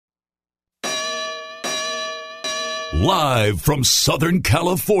Live from Southern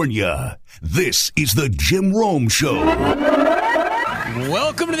California, this is the Jim Rome Show.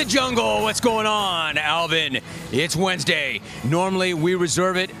 Welcome to the jungle. What's going on, Alvin? It's Wednesday. Normally, we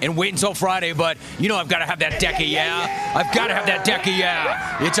reserve it and wait until Friday, but you know I've got to have that deck of yeah. I've got to have that deck of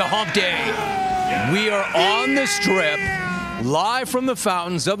yeah. It's a hump day. We are on the Strip, live from the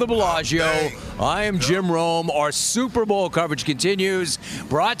fountains of the Bellagio. I am Jim Rome. Our Super Bowl coverage continues,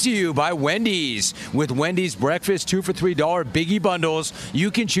 brought to you by Wendy's. With Wendy's breakfast 2 for $3 Biggie Bundles, you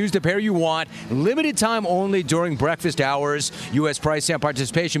can choose the pair you want. Limited time only during breakfast hours. U.S. price and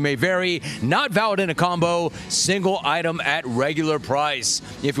participation may vary. Not valid in a combo. Single item at regular price.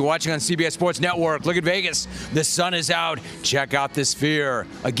 If you're watching on CBS Sports Network, look at Vegas. The sun is out. Check out the Sphere.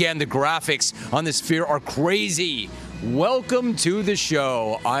 Again, the graphics on the Sphere are crazy. Welcome to the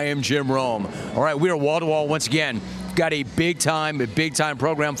show. I am Jim Rome. All right, we are wall-to-wall once again. Got a big-time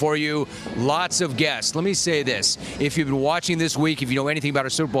program for you. Lots of guests. Let me say this. If you've been watching this week, if you know anything about our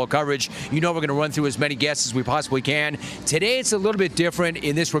Super Bowl coverage, you know we're going to run through as many guests as we possibly can. Today, it's a little bit different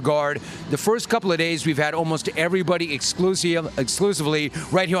in this regard. The first couple of days, we've had almost everybody exclusively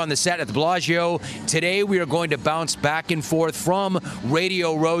right here on the set at the Bellagio. Today, we are going to bounce back and forth from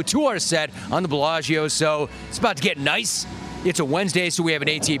Radio Row to our set on the Bellagio. So it's about to get nice. It's a Wednesday, so we have an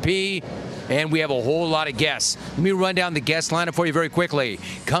ATP. And we have a whole lot of guests. Let me run down the guest lineup for you very quickly.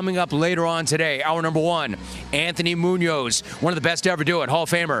 Coming up later on today, hour number one, Anthony Munoz, one of the best to ever do it, Hall of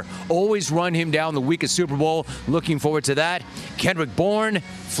Famer. Always run him down the week of Super Bowl. Looking forward to that. Kendrick Bourne,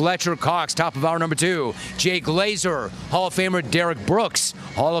 Fletcher Cox, top of hour number two. Jay Glazer, Hall of Famer Derek Brooks,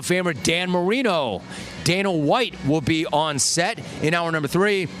 Hall of Famer Dan Marino. Dana White will be on set in hour number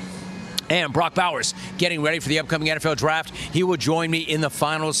three. And Brock Bowers getting ready for the upcoming NFL Draft. He will join me in the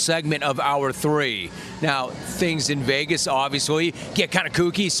final segment of Hour 3. Now, things in Vegas obviously get kind of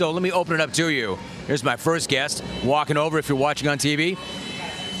kooky, so let me open it up to you. Here's my first guest walking over if you're watching on TV.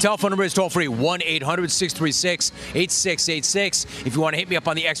 Telephone number is toll-free, 1-800-636-8686. If you want to hit me up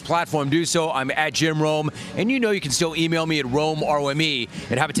on the X platform, do so. I'm at Jim Rome. And you know you can still email me at Rome, R-O-M-E,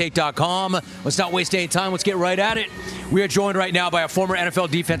 at Habitate.com. Let's not waste any time. Let's get right at it. We are joined right now by a former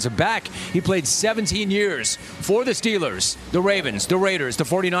NFL defensive back. He played 17 years for the Steelers, the Ravens, the Raiders, the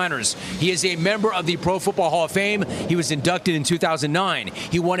 49ers. He is a member of the Pro Football Hall of Fame. He was inducted in 2009.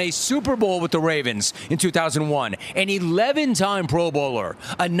 He won a Super Bowl with the Ravens in 2001. An 11-time Pro Bowler,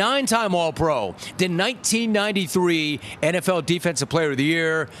 a 9-time All-Pro, the 1993 NFL Defensive Player of the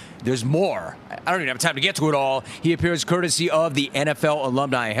Year. There's more. I don't even have time to get to it all. He appears courtesy of the NFL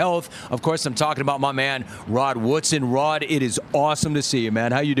Alumni Health. Of course, I'm talking about my man, Rod Woodson. Rod, it is awesome to see you,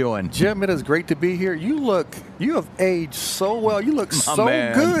 man. How you doing? Jim, it is great to be here. You have aged so well. You look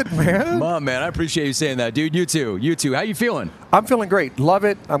good, man. My man, I appreciate you saying that, dude. You too. How you feeling? I'm feeling great. Love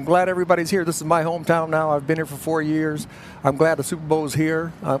it. I'm glad everybody's here. This is my hometown now. I've been here for 4 years. I'm glad the Super Bowl is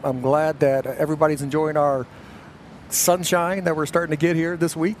here. I'm glad that everybody's enjoying our sunshine that we're starting to get here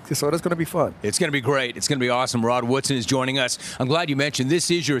this week, so it's going to be fun. It's going to be great. It's going to be awesome. Rod Woodson is joining us. I'm glad you mentioned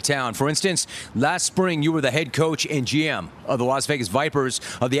this is your town. For instance, last spring you were the head coach and GM of the Las Vegas Vipers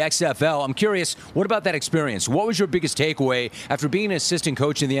of the XFL. I'm curious, what about that experience? What was your biggest takeaway after being an assistant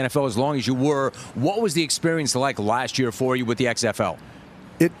coach in the NFL as long as you were? What was the experience like last year for you with the XFL?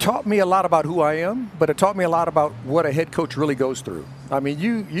 It taught me a lot about who I am, but it taught me a lot about what a head coach really goes through. I mean,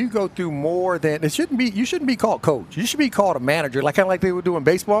 you go through more than you shouldn't be called coach. You should be called a manager, kind of like they would do in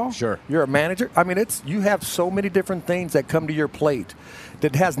baseball. Sure. You're a manager. I mean, you have so many different things that come to your plate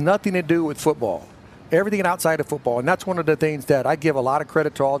that has nothing to do with football. Everything outside of football. And that's one of the things that I give a lot of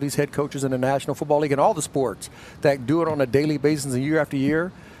credit to all these head coaches in the National Football League and all the sports that do it on a daily basis and year after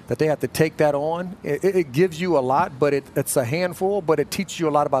year, that they have to take that on. It gives you a lot, but it's a handful, but it teaches you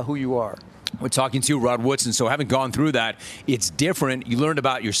a lot about who you are. We're talking to Rod Woodson, so having gone through that, it's different. You learned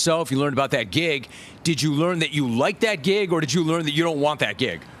about yourself. You learned about that gig. Did you learn that you like that gig, or did you learn that you don't want that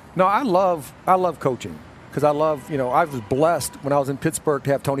gig? No, I love coaching because I was blessed when I was in Pittsburgh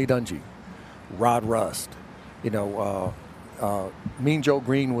to have Tony Dungy, Rod Rust, Mean Joe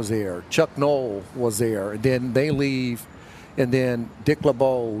Green was there, Chuck Noll was there, and then they leave. And then Dick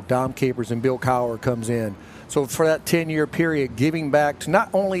LeBeau, Dom Capers, and Bill Cowher comes in. So for that 10-year period, giving back to not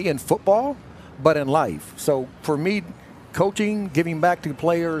only in football, but in life. So for me, coaching, giving back to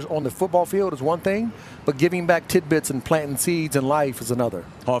players on the football field is one thing, but giving back tidbits and planting seeds in life is another.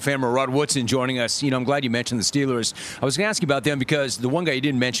 Hall of Famer Rod Woodson joining us. I'm glad you mentioned the Steelers. I was going to ask you about them because the one guy you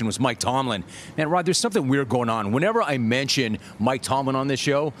didn't mention was Mike Tomlin. And Rod, there's something weird going on. Whenever I mention Mike Tomlin on this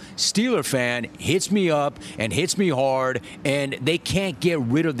show, Steeler fan hits me up and hits me hard, and they can't get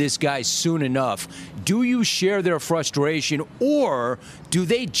rid of this guy soon enough. Do you share their frustration, or do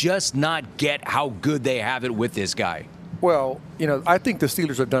they just not get how good they have it with this guy? Well, I think the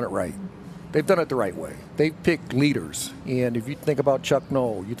Steelers have done it right. They've done it the right way. They've picked leaders. And if you think about Chuck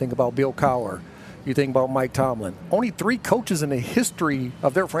Noll, you think about Bill Cowher, you think about Mike Tomlin, only 3 coaches in the history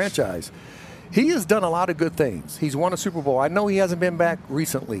of their franchise. He has done a lot of good things. He's won a Super Bowl. I know he hasn't been back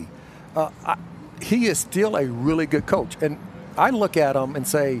recently. He is still a really good coach. And I look at him and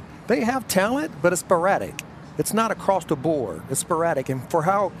say, they have talent, but it's sporadic. It's not across the board. It's sporadic. And for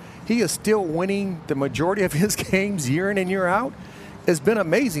how he is still winning the majority of his games year in and year out, it's been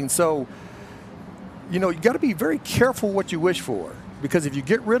amazing. So, you got to be very careful what you wish for. Because if you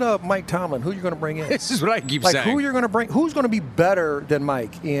get rid of Mike Tomlin, who are you going to bring in? This is what I keep saying. Who you're going to bring? Who's going to be better than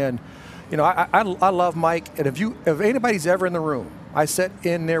Mike? And, I love Mike. And if anybody's ever in the room, I sat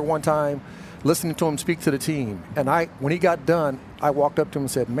in there one time listening to him speak to the team. And when he got done, I walked up to him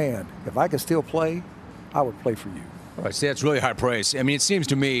and said, man, if I could still play, I would play for you. All right, see, that's really high praise. I mean, it seems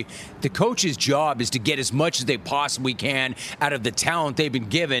to me the coach's job is to get as much as they possibly can out of the talent they've been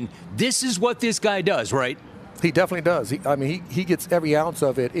given. This is what this guy does, right? He definitely does. He gets every ounce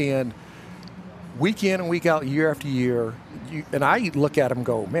of it. And week in and week out, year after year, and I look at him and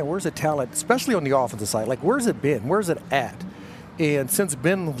go, man, where's the talent, especially on the offensive side? Like, where's it been? Where's it at? And since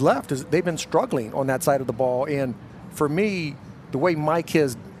Ben left, they've been struggling on that side of the ball. And for me, the way Mike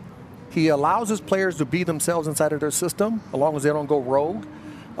he allows his players to be themselves inside of their system, as long as they don't go rogue.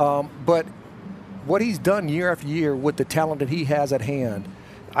 But what he's done year after year with the talent that he has at hand,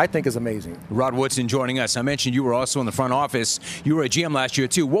 I think is amazing. Rod Woodson joining us. I mentioned you were also in the front office. You were a GM last year,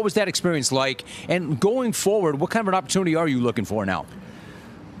 too. What was that experience like? And going forward, what kind of an opportunity are you looking for now?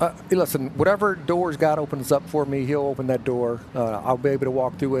 Listen, whatever doors God opens up for me, he'll open that door. I'll be able to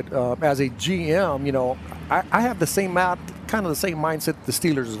walk through it. As a GM, I have the same mindset the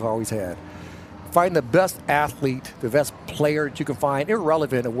Steelers have always had. Find the best athlete, the best player that you can find,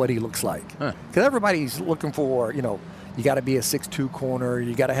 irrelevant of what he looks like. Because everybody's looking for, you got to be a 6'2" corner.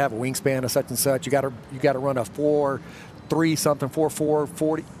 You got to have a wingspan of such and such. You got to run a 4.3 something, 4.4,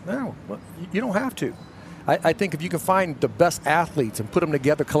 40. No, you don't have to. I think if you can find the best athletes and put them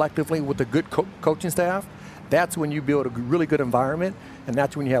together collectively with a good coaching staff, that's when you build a really good environment, and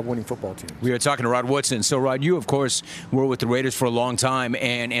that's when you have winning football teams. We are talking to Rod Woodson. So, Rod, you, of course, were with the Raiders for a long time,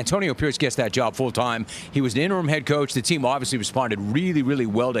 and Antonio Pierce gets that job full-time. He was the interim head coach. The team obviously responded really, really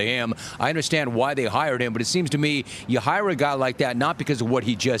well to him. I understand why they hired him, but it seems to me you hire a guy like that not because of what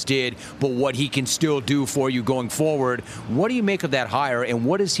he just did, but what he can still do for you going forward. What do you make of that hire, and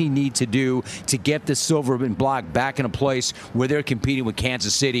what does he need to do to get the silver and black back in a place where they're competing with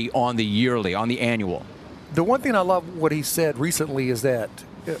Kansas City on the annual? The one thing I love what he said recently is that,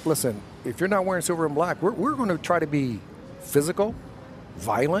 listen, if you're not wearing silver and black, we're going to try to be physical,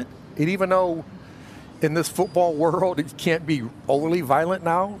 violent, and even though in this football world it can't be overly violent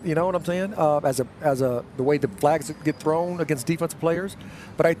now, you know what I'm saying? The way the flags get thrown against defensive players,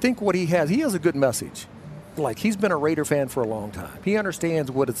 but I think what he has a good message. Like, he's been a Raider fan for a long time. He understands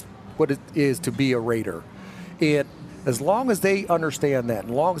what it is to be a Raider, and as long as they understand that, as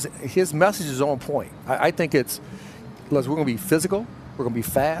long as his message is on point, I think we're going to be physical, we're going to be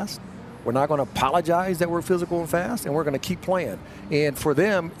fast, we're not going to apologize that we're physical and fast, and we're going to keep playing. And for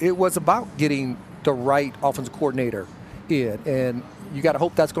them, it was about getting the right offensive coordinator in, and you got to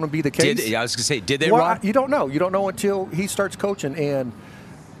hope that's going to be the case. I was going to say, did they, well, Rod? You don't know. You don't know until he starts coaching, and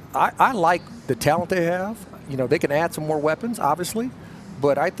I like the talent they have. They can add some more weapons, obviously.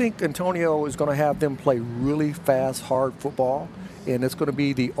 But I think Antonio is going to have them play really fast, hard football, and it's going to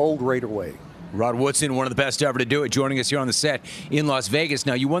be the old Raider way. Rod Woodson, one of the best ever to do it, joining us here on the set in Las Vegas.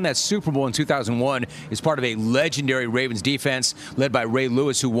 Now, you won that Super Bowl in 2001 as part of a legendary Ravens defense led by Ray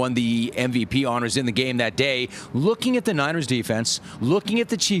Lewis, who won the MVP honors in the game that day. Looking at the Niners defense, looking at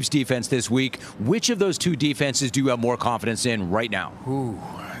the Chiefs defense this week, which of those two defenses do you have more confidence in right now? Ooh.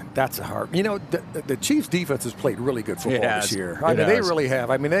 That's a hard. The Chiefs' defense has played really good football this year. They really have.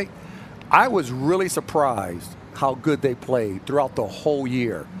 I was really surprised how good they played throughout the whole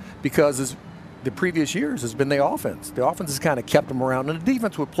year, because the previous years has been the offense. The offense has kind of kept them around, and the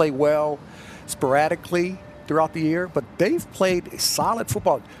defense would play well sporadically throughout the year, but they've played solid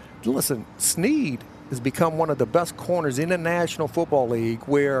football. Listen, Snead has become one of the best corners in the National Football League,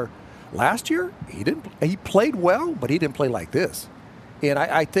 where Last year, he didn't. He played well, but he didn't play like this. And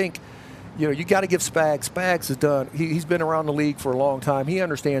I think, you got to give Spags. Spags has done. He's been around the league for a long time. He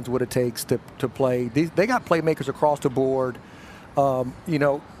understands what it takes to play. They got playmakers across the board.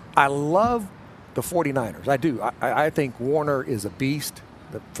 I love the 49ers. I do. I think Warner is a beast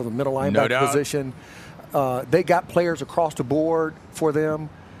for the middle linebacker position. They got players across the board for them.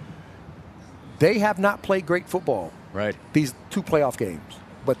 They have not played great football. Right. These 2 playoff games,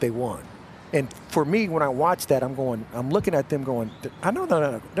 but they won. And for me, when I watch that, I'm looking at them going, I know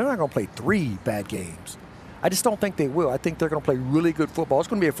they're not going to play 3 bad games. I just don't think they will. I think they're going to play really good football. It's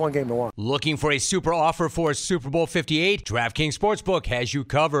going to be a fun game to watch. Looking for a super offer for Super Bowl 58? DraftKings Sportsbook has you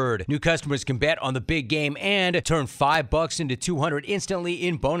covered. New customers can bet on the big game and turn $5 into $200 instantly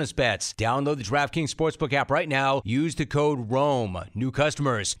in bonus bets. Download the DraftKings Sportsbook app right now. Use the code ROAM. New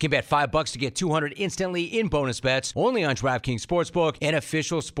customers can bet $5 to get $200 instantly in bonus bets only on DraftKings Sportsbook, an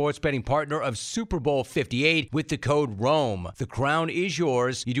official sports betting partner of Super Bowl 58 with the code ROAM. The crown is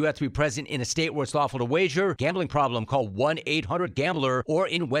yours. You do have to be present in a state where it's lawful to wager. Gambling problem? Call 1-800-GAMBLER or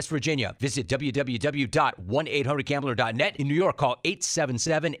in West Virginia. Visit www.1800gambler.net. In New York, call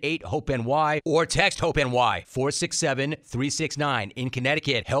 877-8-HOPE-NY or text HOPE-NY 467-369. In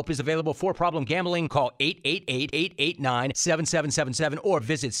Connecticut, help is available for problem gambling. Call 888-889-7777 or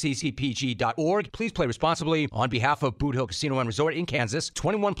visit ccpg.org. Please play responsibly. On behalf of Boot Hill Casino and Resort in Kansas,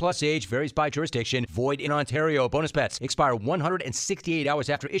 21 plus age, varies by jurisdiction, void in Ontario. Bonus bets expire 168 hours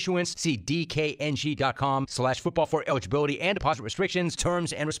after issuance. See dkng.com/football for eligibility and deposit restrictions,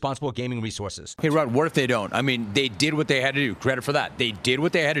 terms, and responsible gaming resources. Hey, Rod, what if they don't? I mean, they did what they had to do. Credit for that. They did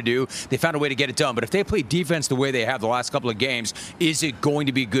what they had to do. They found a way to get it done. But if they play defense the way they have the last couple of games, is it going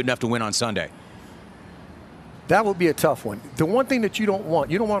to be good enough to win on Sunday? That would be a tough one. The one thing that you don't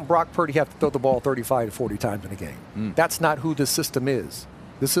want Brock Purdy to have to throw the ball 35 to 40 times in a game. That's not who this system is.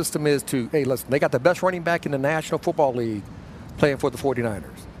 The system is hey, listen, they got the best running back in the National Football League playing for the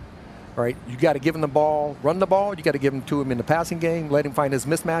 49ers. All right, you got to give him the ball, run the ball. You got to give him to him in the passing game, let him find his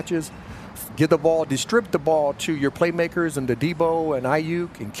mismatches, give the ball, distribute the ball to your playmakers and the Debo and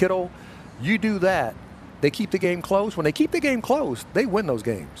Ayuk and Kittle. You do that, they keep the game close. When they keep the game close, they win those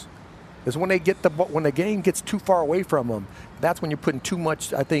games. It's when when the game gets too far away from them, that's when you're putting too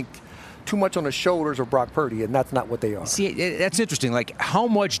much on the shoulders of Brock Purdy, and that's not what they are. See, that's interesting. Like, how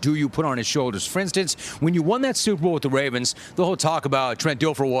much do you put on his shoulders? For instance, when you won that Super Bowl with the Ravens, the whole talk about Trent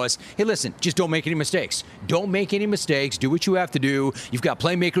Dilfer was, hey, listen, just don't make any mistakes. Don't make any mistakes. Do what you have to do. You've got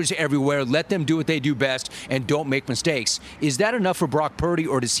playmakers everywhere. Let them do what they do best, and don't make mistakes. Is that enough for Brock Purdy,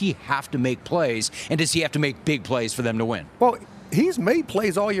 or does he have to make plays, and does he have to make big plays for them to win? Well, he's made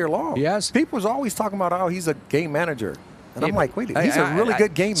plays all year long. Yes. People's always talking about how he's a game manager. And I'm like, wait, he's a really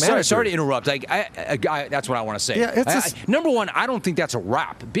good game manager. Sorry to interrupt. That's what I want to say. Yeah, number one, I don't think that's a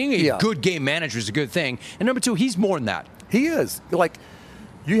wrap. Being a good game manager is a good thing. And number two, he's more than that. He is. Like,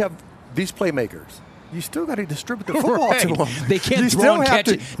 you have these playmakers. You still got to distribute the football to them. They can't throw and catch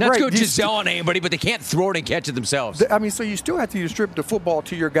it. Not to go Giselle on anybody, but they can't throw it and catch it themselves. I mean, so you still have to distribute the football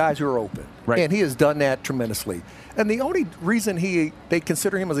to your guys who are open. Right. And he has done that tremendously. And the only reason they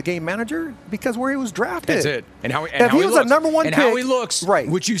consider him as a game manager because where he was drafted. That's it. And how he was looks. a number one and pick. How he looks, right.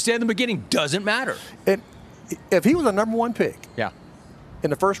 which you said in the beginning, doesn't matter. And if he was a number one pick in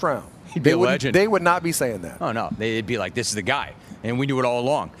the first round, he'd be a legend. They would not be saying that. Oh, no. They'd be like, this is the guy. And we knew it all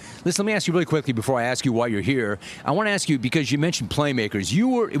along. Listen, let me ask you really quickly before I ask you why you're here. I want to ask you, because you mentioned playmakers.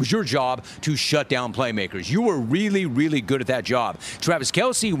 It was your job to shut down playmakers. You were really, really good at that job. Travis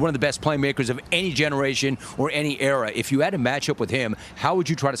Kelce, one of the best playmakers of any generation or any era. If you had to match up with him, how would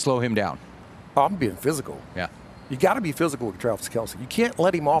you try to slow him down? I'm being physical. Yeah. You got to be physical with Travis Kelce. You can't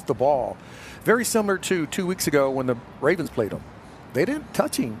let him off the ball. Very similar to 2 weeks ago when the Ravens played him. They didn't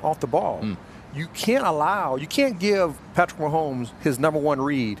touch him off the ball. You can't give Patrick Mahomes his number one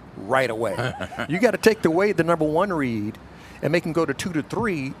read right away. You got to take away the number one read and make him go to 2 to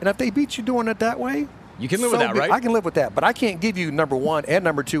 3. And if they beat you doing it that way, you can live with that, right? I can live with that, but I can't give you number 1 and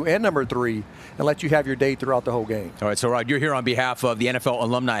number 2 and number 3 and let you have your day throughout the whole game. All right, so Rod, you're here on behalf of the NFL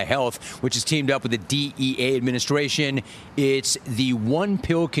Alumni Health, which is teamed up with the DEA administration. It's the One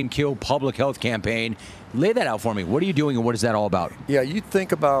Pill Can Kill public health campaign. Lay that out for me. What are you doing, and what is that all about? Yeah, you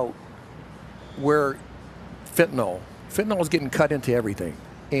think about where fentanyl is getting cut into everything,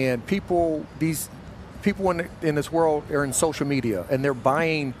 and these people in this world are in social media, and they're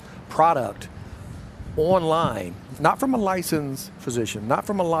buying product online, not from a licensed physician, not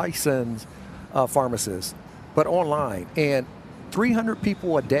from a licensed pharmacist, but online. And 300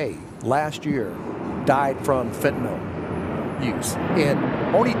 people a day last year died from fentanyl use, and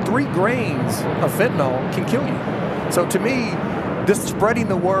only 3 grains of fentanyl can kill you. So to me, just spreading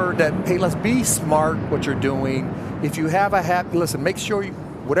the word that, hey, let's be smart what you're doing. If you have a habit, listen, make sure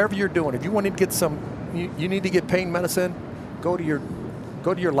whatever you're doing, if you want to get you need to get pain medicine, go to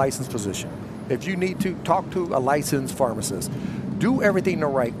your licensed physician. If you need to, talk to a licensed pharmacist. Do everything the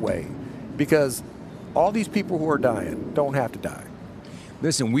right way, because all these people who are dying don't have to die.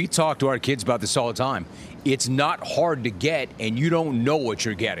 Listen, we talk to our kids about this all the time. It's not hard to get, and you don't know what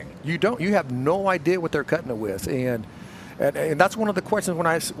you're getting. You don't. You have no idea what they're cutting it with, and that's one of the questions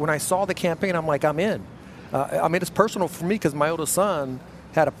when I saw the campaign. I'm like, I'm in. I mean, it's personal for me because my oldest son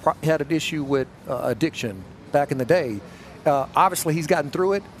had an issue with addiction back in the day. Obviously, he's gotten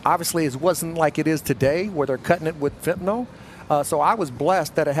through it. Obviously, it wasn't like it is today where they're cutting it with fentanyl. So I was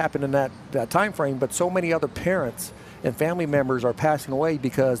blessed that it happened in that time frame, but so many other parents and family members are passing away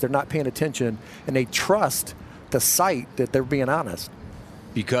because they're not paying attention and they trust the site that they're being honest.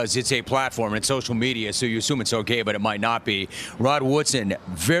 Because it's a platform and it's social media, so you assume it's okay, but it might not be. Rod Woodson,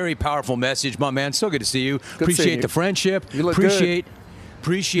 very powerful message, my man. So good to see you. Appreciate the friendship. You look good.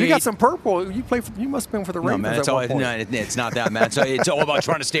 You got some purple. You must have been for the Ravens. No, man, it's not that, man. It's all about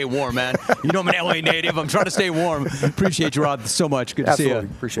trying to stay warm, man. You know I'm an LA native. I'm trying to stay warm. Appreciate you, Rod, so much. Good to see you.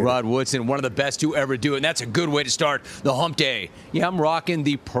 Appreciate Rod Woodson, one of the best to ever do it, and that's a good way to start the hump day. Yeah, I'm rocking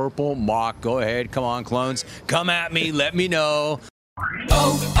the purple mock. Go ahead. Come on, clones. Come at me. Let me know.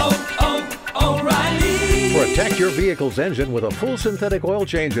 O'Reilly. Protect your vehicle's engine with a full synthetic oil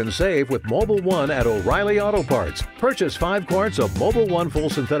change and save with Mobil 1 at O'Reilly Auto Parts. Purchase 5 quarts of Mobil 1 full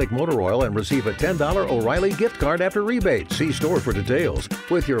synthetic motor oil and receive a $10 O'Reilly gift card after rebate. See store for details.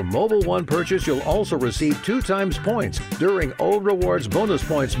 With your Mobil 1 purchase, you'll also receive 2 times points during Old Rewards Bonus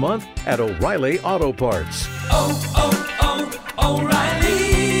Points Month at O'Reilly Auto Parts. O'Reilly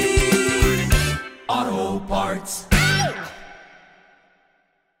Auto Parts.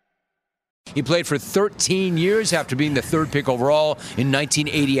 He played for 13 years after being the 3rd pick overall in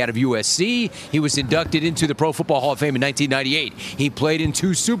 1980 out of USC. He was inducted into the Pro Football Hall of Fame in 1998. He played in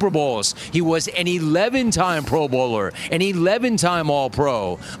 2 Super Bowls. He was an 11-time Pro Bowler, an 11-time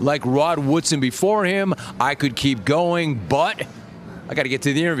All-Pro. Like Rod Woodson before him, I could keep going, but I got to get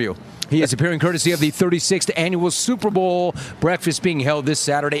to the interview. He is appearing courtesy of the 36th annual Super Bowl breakfast being held this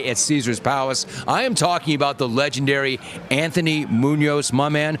Saturday at Caesars Palace. I am talking about the legendary Anthony Munoz, my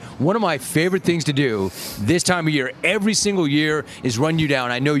man. One of my favorite things to do this time of year, every single year, is run you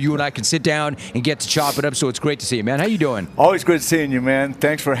down. I know you and I can sit down and get to chop it up, so it's great to see you, man. How you doing? Always good seeing you, man.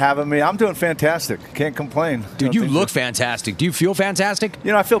 Thanks for having me. I'm doing fantastic. Can't complain. Dude, you look fantastic. Do you feel fantastic?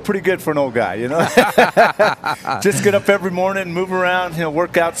 You know, I feel pretty good for an old guy, you know. Just get up every morning, move around,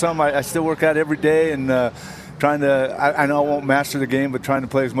 work out some. I still work out every day and trying to, I know I won't master the game, but trying to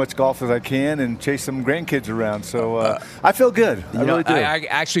play as much golf as I can and chase some grandkids around. So I feel good. I really do. I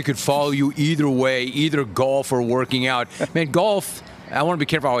actually could follow you either way, either golf or working out. Man, golf, I want to be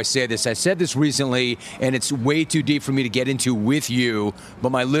careful how I say this. I said this recently, and it's way too deep for me to get into with you,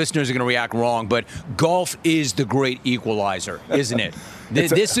 but my listeners are going to react wrong. But golf is the great equalizer, isn't it?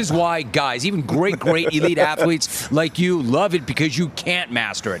 This is why guys, even great elite athletes like you, love it because you can't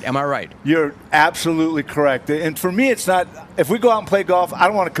master it. Am I right? You're absolutely correct. And for me, it's not, if we go out and play golf, I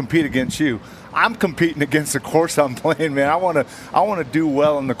don't want to compete against you. I'm competing against the course I'm playing, man. I want to do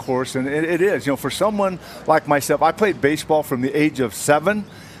well in the course, and it is. For someone like myself, I played baseball from the age of 7,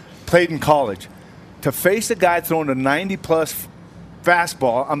 played in college. To face a guy throwing a 90-plus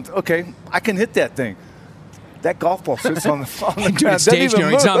fastball, I can hit that thing. That golf ball sits on the ground. Dude, it's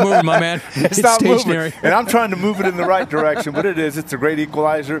stationary. It's not moving, my man. It's not stationary. Moving. And I'm trying to move it in the right direction, but it is. It's a great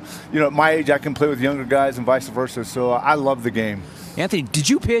equalizer. At my age, I can play with younger guys and vice versa, so I love the game. Anthony, did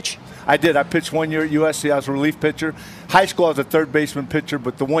you pitch? I did. I pitched 1 year at USC. I was a relief pitcher. High school, I was a third baseman pitcher,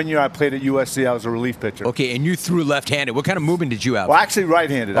 but the 1 year I played at USC, I was a relief pitcher. Okay, and you threw left-handed. What kind of movement did you have? Well, actually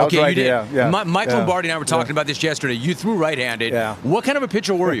right-handed. Okay, I was you did. Yeah. Mike Lombardi and I were talking about this yesterday. You threw right-handed. Yeah. What kind of a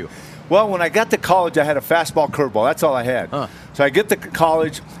pitcher were you? Well, when I got to college, I had a fastball curveball. That's all I had. So I get to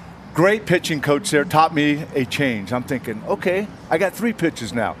college. Great pitching coach there taught me a change. I'm thinking, okay, I got 3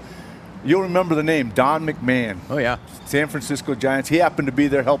 pitches now. You'll remember the name, Don McMahon. Oh, yeah. San Francisco Giants. He happened to be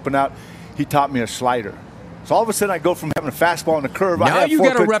there helping out. He taught me a slider. So all of a sudden I go from having a fastball and a curve. Now you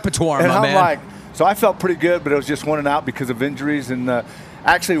got a repertoire, and my man. Like, so I felt pretty good, but it was just 1 and out because of injuries. And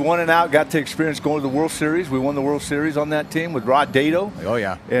actually 1 and out, got to experience going to the World Series. We won the World Series on that team with Rod Dato. Oh,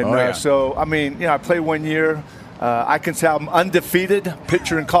 yeah. And so, I mean, I played 1 year. I can say I'm undefeated,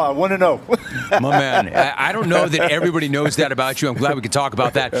 pitcher and call. I want to know. My man, I don't know that everybody knows that about you. I'm glad we could talk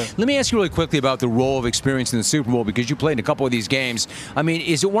about that. Let me ask you really quickly about the role of experience in the Super Bowl, because you played in a couple of these games. I mean,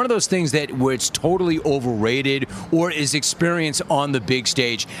 is it one of those things where it's totally overrated, or is experience on the big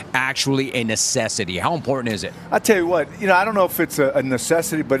stage actually a necessity? How important is it? I tell you what, I don't know if it's a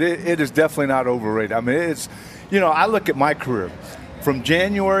necessity, but it is definitely not overrated. I mean, it's, I look at my career. From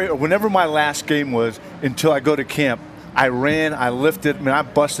January or whenever my last game was until I go to camp, I ran, I lifted, I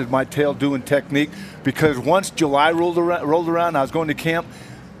busted my tail doing technique, because once July rolled around, I was going to camp,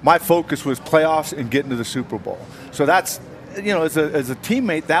 my focus was playoffs and getting to the Super Bowl. So that's, as a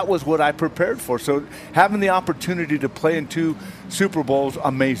teammate, that was what I prepared for. So having the opportunity to play in 2 Super Bowls,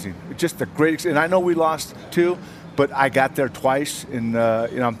 amazing. Just a great, and I know we lost 2, but I got there twice, and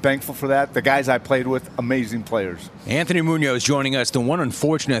I'm thankful for that. The guys I played with, amazing players. Anthony Munoz joining us. The one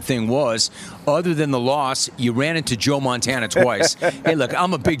unfortunate thing was, other than the loss, you ran into Joe Montana twice. Hey, look,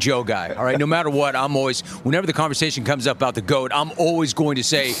 I'm a big Joe guy, all right? No matter what, I'm always, whenever the conversation comes up about the GOAT, I'm always going to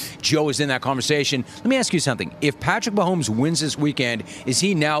say Joe is in that conversation. Let me ask you something. If Patrick Mahomes wins this weekend, is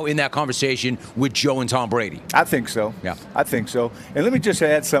he now in that conversation with Joe and Tom Brady? I think so. Yeah. I think so. And let me just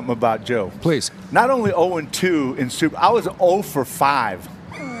add something about Joe. Please. Not only 0-2 in Super, I was 0 for 5.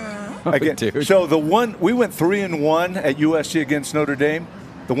 Again. Dude. So we went 3-1 at USC against Notre Dame.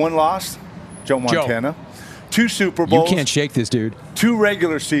 The one loss, Joe Montana. 2 Super Bowls. You can't shake this, dude. 2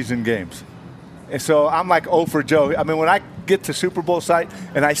 regular season games. And so I'm like 0 for Joe. I mean, when I get to Super Bowl site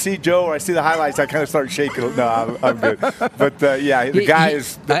and I see Joe or I see the highlights, I kind of start shaking. No, I'm good. But, yeah, the guy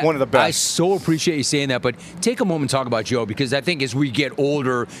is one of the best. I so appreciate you saying that. But take a moment and talk about Joe, because I think as we get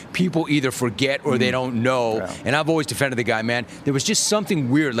older, people either forget or they don't know. Yeah. And I've always defended the guy, man. There was just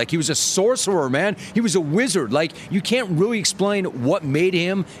something weird. Like, he was a sorcerer, man. He was a wizard. Like, you can't really explain what made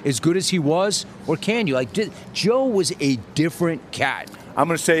him as good as he was, or can you? Like, Joe was a different cat. I'm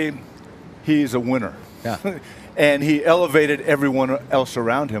going to say he's a winner. Yeah. And he elevated everyone else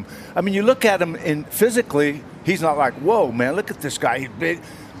around him. I mean, you look at him, and physically, he's not like, whoa, man, look at this guy, he's big.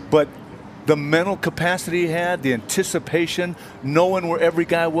 But the mental capacity he had, the anticipation, knowing where every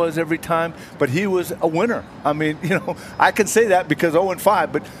guy was every time, but he was a winner. I mean, I can say that because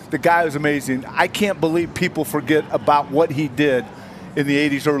 0-5, but the guy was amazing. I can't believe people forget about what he did in the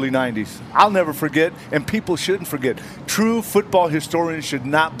 80s, early 90s. I'll never forget, and people shouldn't forget. True football historians should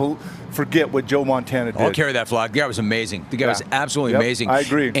not forget what Joe Montana did. I'll carry that flag. The guy was amazing. The guy was absolutely amazing. I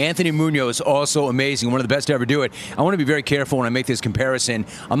agree. Anthony Munoz, also amazing. One of the best to ever do it. I want to be very careful when I make this comparison.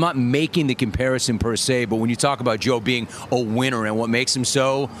 I'm not making the comparison per se, but when you talk about Joe being a winner and what makes him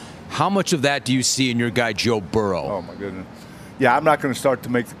so, how much of that do you see in your guy Joe Burrow? Oh, my goodness. Yeah, I'm not going to start to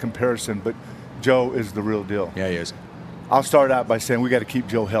make the comparison, but Joe is the real deal. Yeah, he is. I'll start out by saying we got to keep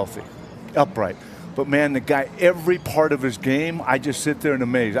Joe healthy, upright. But, man, the guy, every part of his game, I just sit there and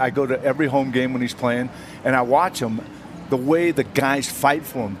amaze. I go to every home game when he's playing, and I watch him, the way the guys fight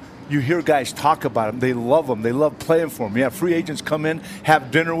for him. You hear guys talk about him. They love him. They love playing for him. You have free agents come in,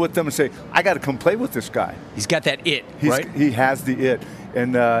 have dinner with them, and say, I got to come play with this guy. He's got that it, right? He has the it.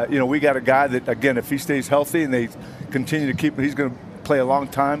 And, we got a guy that, again, if he stays healthy and they continue to keep him, he's going to play a long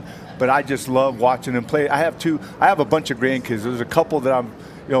time. But I just love watching him play. I have a bunch of grandkids. There's a couple that I'm,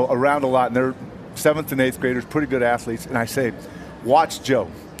 around a lot, and they're 7th and 8th graders, pretty good athletes. And I say, watch Joe.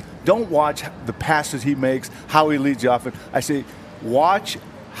 Don't watch the passes he makes, how he leads the offense. I say, watch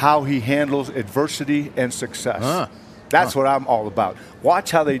how he handles adversity and success. That's what I'm all about. Watch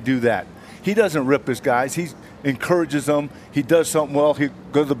how they do that. He doesn't rip his guys. He encourages them. He does something well. He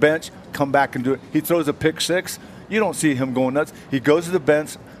goes to the bench, come back and do it. He throws a pick 6. You don't see him going nuts. He goes to the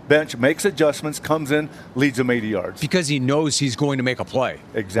bench, makes adjustments, comes in, leads them 80 yards. Because he knows he's going to make a play.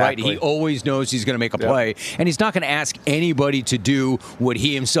 Exactly. Right? He always knows he's going to make a play. And he's not going to ask anybody to do what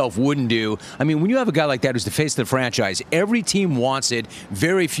he himself wouldn't do. I mean, when you have a guy like that who's the face of the franchise, every team wants it.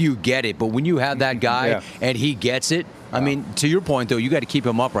 Very few get it. But when you have that guy and he gets it, I mean, to your point, though, you got to keep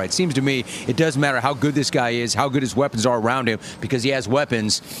him upright. It seems to me it doesn't matter how good this guy is, how good his weapons are around him, because he has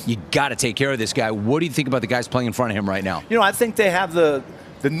weapons. You got to take care of this guy. What do you think about the guys playing in front of him right now? I think they have the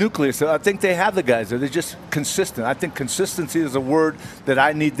nucleus. I think they have the guys there. They're just consistent. I think consistency is a word that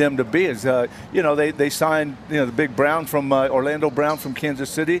I need them to be. They signed the big Brown from Orlando Brown from Kansas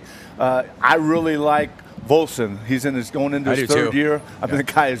City. I really like Volson. He's going into his 3rd year. I mean, the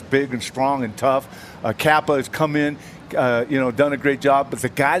guy is big and strong and tough. Kappa has come in. done a great job. But the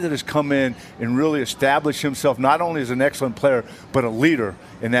guy that has come in and really established himself not only as an excellent player, but a leader,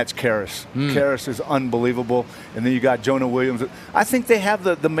 and that's Karras. Karras is unbelievable. And then you got Jonah Williams. I think they have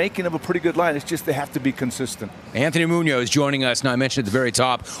the making of a pretty good line. It's just they have to be consistent. Anthony Munoz joining us. Now, I mentioned at the very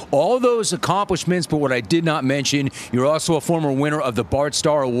top all those accomplishments, but what I did not mention, you're also a former winner of the Bart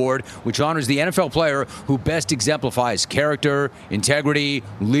Starr Award, which honors the NFL player who best exemplifies character, integrity,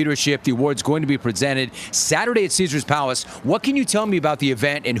 leadership. The award's going to be presented Saturday at Caesars Palace. What can you tell me about the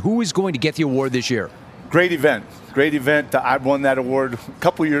event and who is going to get the award this year? Great event. Great event. I won that award a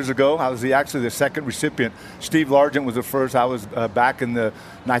couple years ago. I was actually the second recipient. Steve Largent was the first. I was back in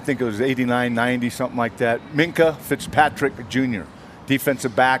I think it was 89, 90, something like that. Minkah Fitzpatrick Jr.,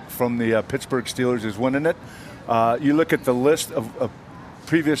 defensive back from the Pittsburgh Steelers, is winning it. You look at the list of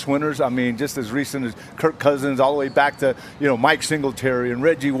previous winners, I mean, just as recent as Kirk Cousins, all the way back to, Mike Singletary and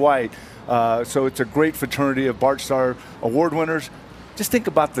Reggie White. So it's a great fraternity of Bart Starr award winners. Just think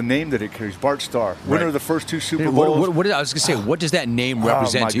about the name that it carries, Bart Starr, winner of the first 2 Super Bowls. I was going to say, what does that name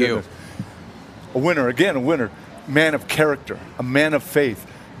represent to you? A winner, again, a winner. Man of character, a man of faith,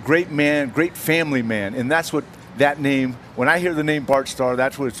 great man, great family man. And that's what that name, when I hear the name Bart Starr,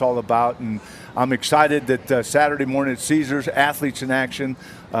 that's what it's all about. And I'm excited that Saturday morning at Caesars, Athletes in Action,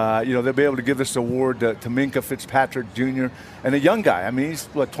 they'll be able to give this award to Minkah Fitzpatrick Jr. and a young guy. I mean, he's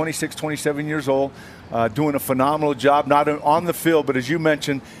 26, 27 years old, doing a phenomenal job, not on the field, but as you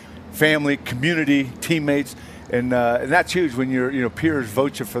mentioned, family, community, teammates, and that's huge when your peers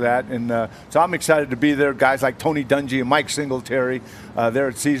vote you for that. And so I'm excited to be there. Guys like Tony Dungy and Mike Singletary there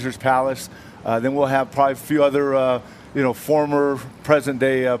at Caesars Palace. Then we'll have probably a few other former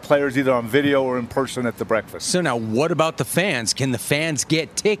present-day players either on video or in person at the breakfast. So now what about the fans? Can the fans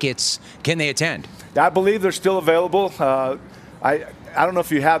get tickets? Can they attend? I believe they're still available. I don't know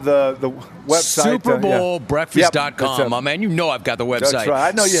if you have the website. SuperBowlBreakfast.com. My man, I've got the website. That's right.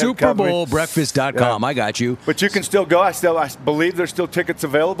 I know you have SuperBowlBreakfast.com. I got you. But you can still go. I believe there's still tickets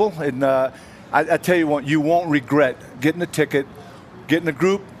available. And I tell you what, you won't regret getting a ticket, getting a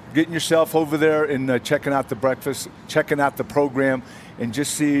group, getting yourself over there and checking out the breakfast, checking out the program, and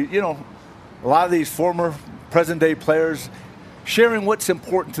just see, a lot of these former present-day players sharing what's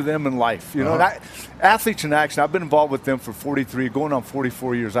important to them in life. Athletes in Action, I've been involved with them for 43, going on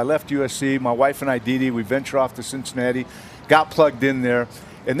 44 years. I left USC. My wife and I, Dee Dee, we venture off to Cincinnati, got plugged in there,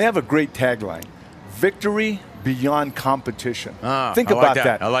 and they have a great tagline, victory beyond competition. Think about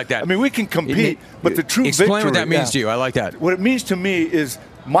that. I like that. I mean, we can compete, but the true victory. Explain what that means to you. I like that. What it means to me is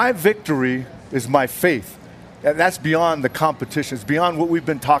my victory is my faith. And that's beyond the competition. It's beyond what we've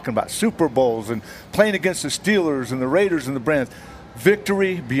been talking about, Super Bowls and playing against the Steelers and the Raiders and the Browns.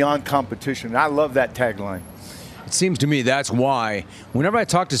 Victory beyond competition. And I love that tagline. It seems to me that's why whenever I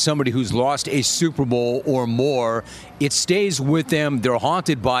talk to somebody who's lost a Super Bowl or more, it stays with them. They're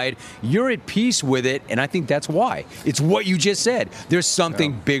haunted by it. You're at peace with it, and I think that's why. It's what you just said. There's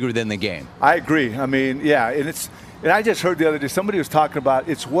something bigger than the game. I agree. I mean, and I just heard the other day, somebody was talking about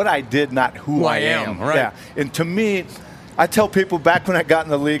it's what I did, not who I am. Right. Yeah. And to me, I tell people back when I got in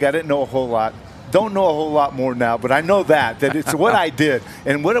the league, I didn't know a whole lot. Don't know a whole lot more now, but I know that it's what I did.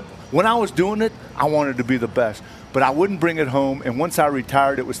 And when I was doing it, I wanted to be the best. But I wouldn't bring it home. And once I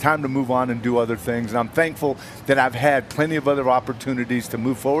retired, it was time to move on and do other things. And I'm thankful that I've had plenty of other opportunities to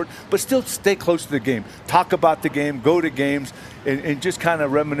move forward, but still stay close to the game. Talk about the game, go to games, and just kind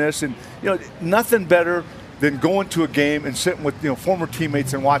of reminisce. And, nothing better than going to a game and sitting with former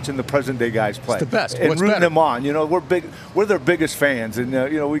teammates and watching the present day guys play. It's the best. And What's rooting better? them on. We're their biggest fans, and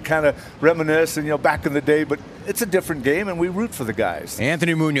we kind of reminisce and back in the day, but it's a different game, and we root for the guys.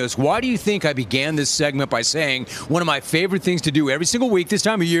 Anthony Munoz, why do you think I began this segment by saying one of my favorite things to do every single week this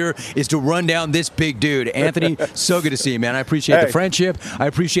time of year is to run down this big dude? Anthony, so good to see you, man. I appreciate the friendship. I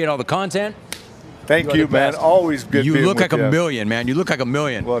appreciate all the content. Thank you, man. Always good You being look with like a million, man. You look like a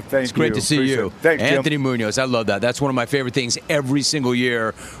million. Well, thank you. It's great to see Appreciate you. it. Thanks, Jim. Anthony Munoz, I love that. That's one of my favorite things every single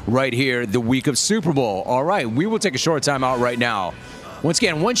year right here, the week of Super Bowl. All right, we will take a short time out right now. Once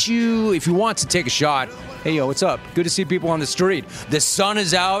again, if you want to take a shot, hey, yo, what's up? Good to see people on the street. The sun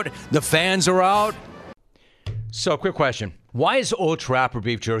is out. The fans are out. So, quick question. Why is Old Trapper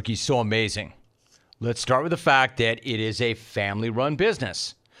Beef Jerky so amazing? Let's start with the fact that it is a family-run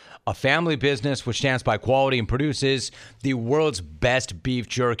business. A family business which stands by quality and produces the world's best beef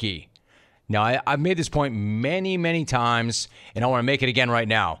jerky. Now, I've made this point many, many times, and I want to make it again right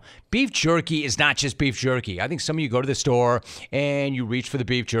now. Beef jerky is not just beef jerky. I think some of you go to the store and you reach for the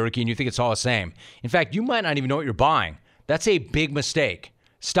beef jerky and you think it's all the same. In fact, you might not even know what you're buying. That's a big mistake.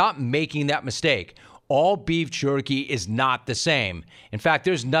 Stop making that mistake. All beef jerky is not the same. In fact,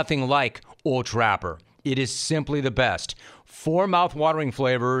 there's nothing like Old Trapper. It is simply the best. 4 mouth-watering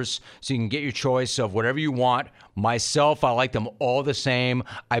flavors, so you can get your choice of whatever you want. Myself, I like them all the same.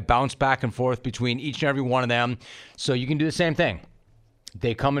 I bounce back and forth between each and every one of them, so you can do the same thing.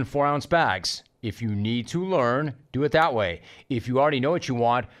 They come in 4-ounce bags. If you need to learn, do it that way. If you already know what you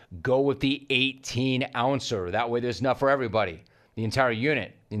want, go with the 18-ouncer. That way there's enough for everybody, the entire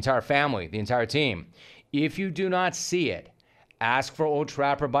unit, the entire family, the entire team. If you do not see it, ask for Old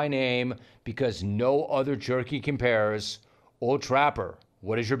Trapper by name, because no other jerky compares. Old Trapper,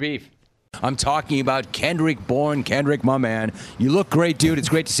 what is your beef? I'm talking about Kendrick Bourne. Kendrick, my man, you look great, dude. It's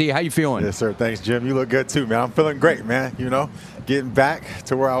great to see you. How you feeling? Yes, sir. Thanks, Jim. You look good, too, man. I'm feeling great, man. You know, getting back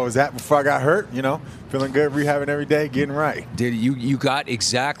to where I was at before I got hurt, you know. Feeling good, rehabbing every day, getting right. Dude, you got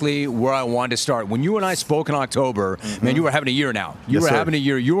exactly where I wanted to start. When you and I spoke in October, man, you were having a year now. You were having a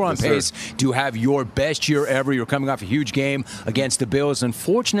year. You were on pace to have your best year ever. You're coming off a huge game against the Bills.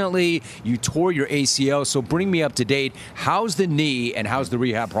 Unfortunately, you tore your ACL, so bring me up to date. How's the knee and how's the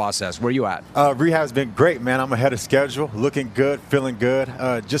rehab process? Where are you at? Rehab's been great, man. I'm ahead of schedule, looking good, feeling good,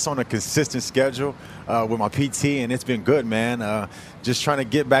 just on a consistent schedule with my PT, and it's been good, man. Just trying to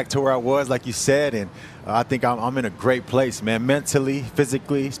get back to where I was, like you said, and I think I'm in a great place, man, mentally,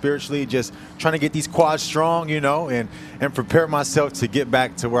 physically, spiritually, just trying to get these quads strong, you know, and prepare myself to get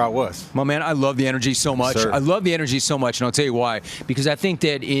back to where I was. My man, I love the energy so much. Yes, I love the energy so much, and I'll tell you why. Because I think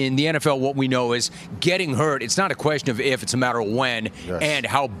that in the NFL, what we know is getting hurt, it's not a question of if, it's a matter of when and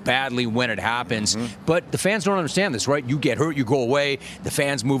how badly when it happens. But the fans don't understand this, right? You get hurt, you go away, the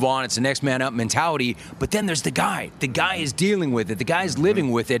fans move on, it's the next man up mentality. But then there's the guy. The guy is dealing with it. The guy is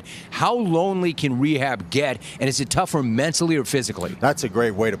living with it. How lonely can rehab get, and is it tougher mentally or physically? That's a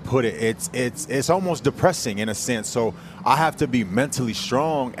great way to put it. It's almost depressing in a sense. So I have to be mentally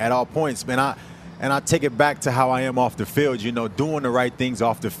strong at all points, man. And I take it back to how I am off the field, you know, doing the right things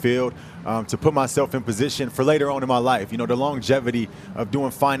off the field to put myself in position for later on in my life. You know, the longevity of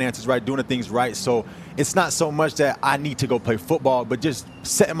doing finances right, doing the things right. So it's not so much that I need to go play football, but just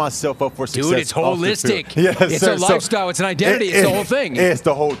setting myself up for success. Dude, it's holistic. Yes, it's a lifestyle. It's an identity. It's the whole thing. It's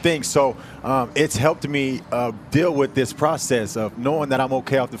the whole thing. So it's helped me deal with this process of knowing that I'm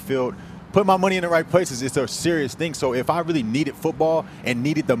okay off the field. Put my money in the right places. It's a serious thing. So if I really needed football and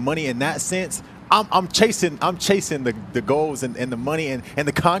needed the money in that sense, I'm chasing the goals and the money and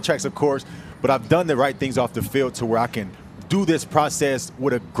the contracts, of course. But I've done the right things off the field to where I can do this process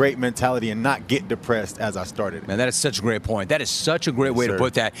with a great mentality and not get depressed as I started. Man, that is such a great point. That is such a great way to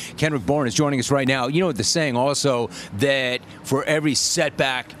put that. Kendrick Bourne is joining us right now. You know the saying also that for every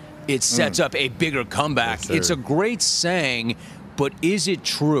setback, it sets up a bigger comeback. Yes, it's a great saying. But is it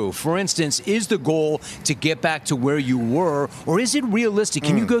true? For instance, is the goal to get back to where you were, or is it realistic?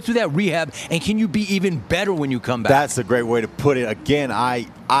 Can you go through that rehab, and can you be even better when you come back? That's a great way to put it. Again, I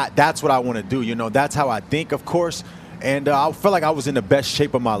that's what I want to do. You know, that's how I think, of course. And I feel like I was in the best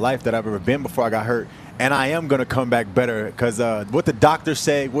shape of my life that I've ever been before I got hurt. And I am going to come back better because what the doctors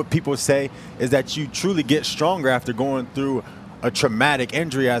say, what people say, is that you truly get stronger after going through a traumatic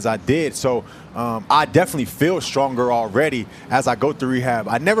injury as I did. So I definitely feel stronger already as I go through rehab.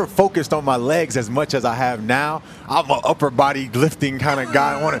 I never focused on my legs as much as I have now. I'm an upper body lifting kind of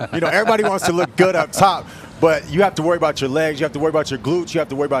guy. Everybody wants to look good up top, but you have to worry about your legs. You have to worry about your glutes. You have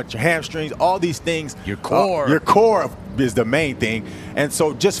to worry about your hamstrings, all these things. Your core. Your core is the main thing. And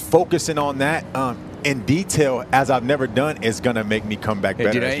so just focusing on that in detail as I've never done is going to make me come back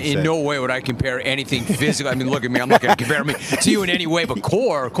better. Dude, in no way would I compare anything physical. I mean, look at me. I'm not going to compare me to you in any way. But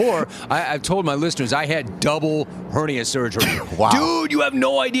core, I've told my listeners I had double hernia surgery. Wow. Dude, you have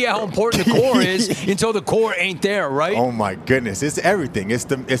no idea how important the core is until the core ain't there, right? Oh, my goodness. It's everything. It's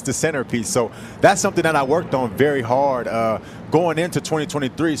the centerpiece. So that's something that I worked on very hard going into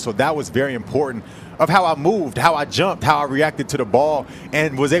 2023. So that was very important of how I moved, how I jumped, how I reacted to the ball,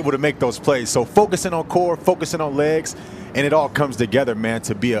 and was able to make those plays. So focusing on core, focusing on legs, and it all comes together, man,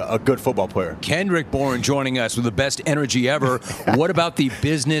 to be a good football player. Kendrick Bourne joining us with the best energy ever. What about the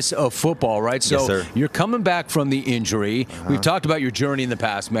business of football, right? So yes, sir. You're coming back from the injury. We've talked about your journey in the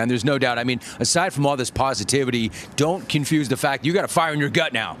past, man. There's no doubt. I mean, aside from all this positivity, don't confuse the fact you got a fire in your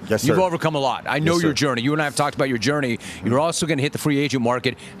gut now. Yes, sir. You've overcome a lot. I know your journey. You and I have talked about your journey. You're also going to hit the free agent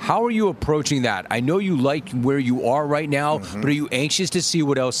market. How are you approaching that? I know you like where you are right now, but are you anxious to see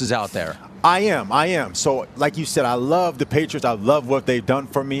what else is out there? I am. So, like you said, I love the Patriots. I love what they've done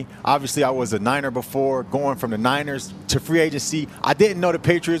for me. Obviously, I was a Niner before. Going from the Niners to free agency, I didn't know the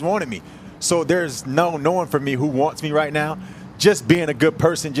Patriots wanted me. So there's no knowing for me who wants me right now. Just being a good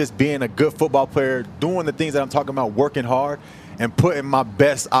person, just being a good football player, doing the things that I'm talking about, working hard, and putting my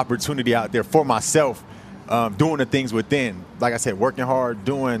best opportunity out there for myself. doing the things within. Like I said, working hard,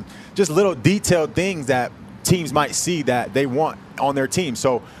 doing just little detailed things that teams might see that they want on their team.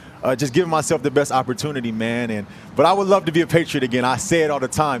 So just giving myself the best opportunity, man. But I would love to be a Patriot again. I say it all the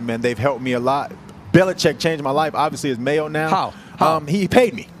time, man. They've helped me a lot. Belichick changed my life. Obviously, as Mayo now. How? He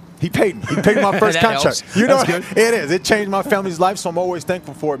paid me. He paid me. He paid my first contract. Helps. You know, That's good. it is. It changed my family's life, so I'm always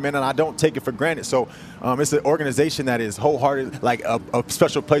thankful for it, man, and I don't take it for granted. So it's an organization that is wholehearted, like a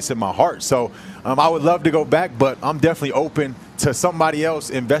special place in my heart. So I would love to go back, but I'm definitely open to somebody else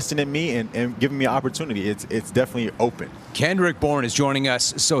investing in me and giving me an opportunity. It's definitely open. Kendrick Bourne is joining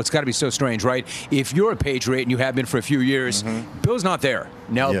us, so it's got to be so strange, right? If you're a Patriot and you have been for a few years, Bill's not there.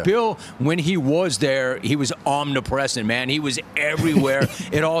 Now, Bill, when he was there, he was omnipresent, man. He was everywhere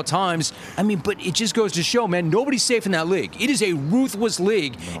at all times. I mean, but it just goes to show, man, nobody's safe in that league. It is a ruthless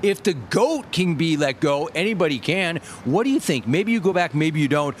league. No. If the GOAT can be let go, anybody can. What do you think? Maybe you go back, maybe you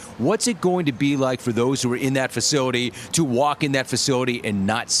don't. What's it going to be like for those who are in that facility to walk in that facility and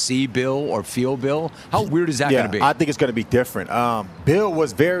not see Bill or feel Bill? How weird is that going to be? I think it's going to be different. Bill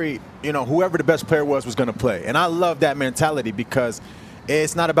was very, whoever the best player was going to play. And I love that mentality because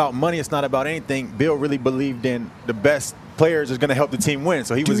it's not about money. It's not about anything. Bill really believed in the best players is going to help the team win.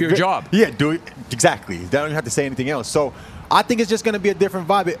 So he do was your job. Yeah, do it. Exactly. They don't even have to say anything else. So I think it's just going to be a different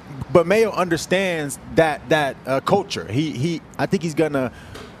vibe. But Mayo understands that culture. I think he's going to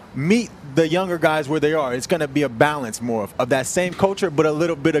meet the younger guys where they are. It's going to be a balance more of that same culture, but a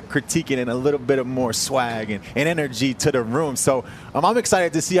little bit of critiquing and a little bit of more swag and energy to the room. So I'm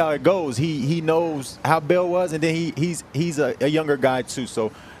excited to see how it goes. He knows how Bill was, and then he's a younger guy too.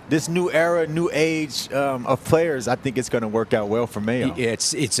 So this new era, new age of players, I think it's going to work out well for Mayo.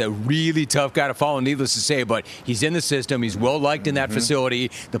 It's a really tough guy to follow, needless to say, but he's in the system. He's well-liked in that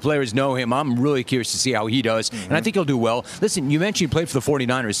facility. The players know him. I'm really curious to see how he does, and I think he'll do well. Listen, you mentioned you played for the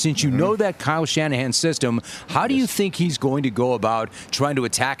 49ers. Since you know that Kyle Shanahan system, how do you think he's going to go about trying to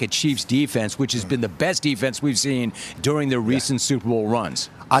attack a Chiefs defense, which has been the best defense we've seen during their recent Super Bowl runs?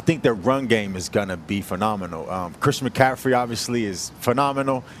 I think their run game is going to be phenomenal. Christian McCaffrey, obviously, is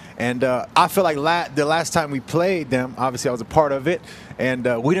phenomenal. And I feel like the last time we played them, obviously I was a part of it,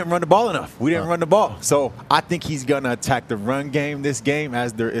 and we didn't run the ball enough. We didn't run the ball. So I think he's going to attack the run game this game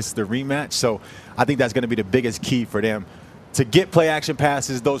as it's the rematch. So I think that's going to be the biggest key for them to get play action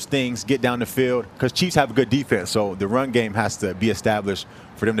passes, those things, get down the field, because Chiefs have a good defense. So the run game has to be established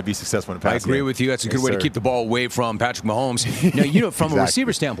for them to be successful in the pass game. I agree with you. That's a good way to keep the ball away from Patrick Mahomes. Now, from a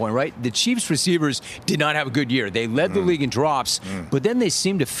receiver standpoint, right, the Chiefs receivers did not have a good year. They led the league in drops, but then they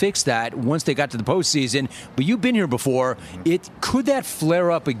seemed to fix that once they got to the postseason. But you've been here before. Could that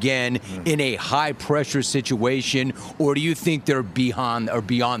flare up again in a high-pressure situation, or do you think they're beyond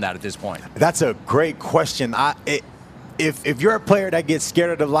that at this point? That's a great question. If you're a player that gets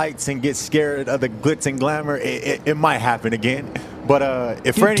scared of the lights and gets scared of the glitz and glamour, it might happen again. But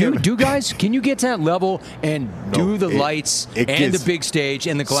do guys, can you get to that level and do the lights and the big stage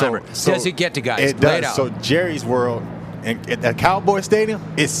and the glamour? Does it get to guys? It does. So Jerry's World and at Cowboy Stadium,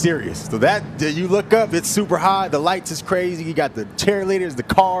 it's serious. So that you look up, it's super high. The lights is crazy. You got the cheerleaders, the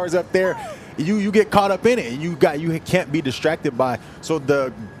cars up there. You get caught up in it. You can't be distracted by. So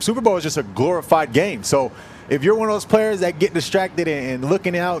the Super Bowl is just a glorified game. So if you're one of those players that get distracted and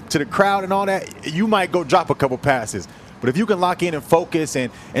looking out to the crowd and all that, you might go drop a couple passes. But if you can lock in and focus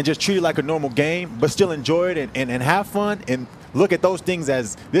and just treat it like a normal game, but still enjoy it and have fun and look at those things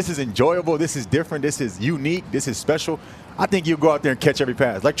as this is enjoyable, this is different, this is unique, this is special, I think you'll go out there and catch every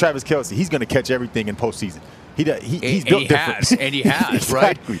pass. Like Travis Kelce, he's going to catch everything in postseason. He's built different. And he has,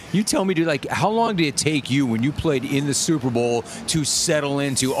 exactly. Right? You tell me, dude, how long did it take you when you played in the Super Bowl to settle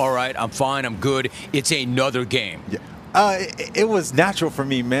into, all right, I'm fine, I'm good, it's another game? Yeah. It was natural for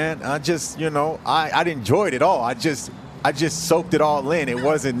me, man. I just, I enjoyed it all. I just soaked it all in. It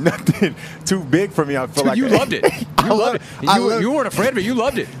wasn't nothing too big for me. I feel like you loved it. You loved it. You weren't afraid of it. You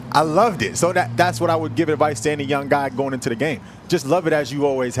loved it. I loved it. So that's what I would give advice to any young guy going into the game. Just love it as you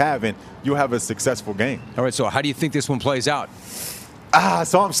always have, and you'll have a successful game. All right, so how do you think this one plays out?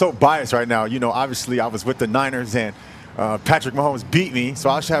 So I'm so biased right now. Obviously I was with the Niners, and Patrick Mahomes beat me, so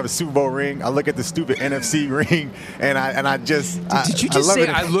I should have a Super Bowl ring. I look at the stupid NFC ring, and I just did you just say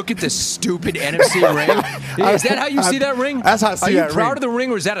I look at the stupid NFC ring? Is that how you see that ring? That's how I see that ring. Are you proud of the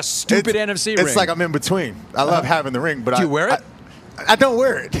ring, or is that a stupid NFC ring? It's like I'm in between. I love having the ring, but do you wear it? I don't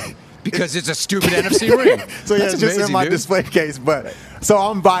wear it. Because it's a stupid NFC ring. So yeah, it's just in my display case. But so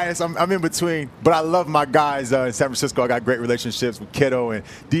I'm biased. I'm in between. But I love my guys in San Francisco. I got great relationships with Kittle and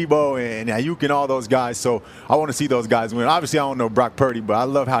Debo and Ayuk and all those guys. So I want to see those guys win. Obviously, I don't know Brock Purdy, but I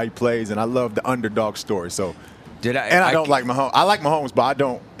love how he plays, and I love the underdog story. So Did I? And I don't like Mahomes. I like Mahomes, but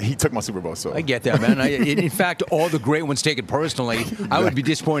he took my Super Bowl, so. I get that, man. In fact, all the great ones take it personally. I would be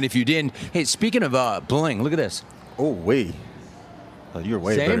disappointed if you didn't. Hey, speaking of bling, look at this. Oh, wait. Oh, you're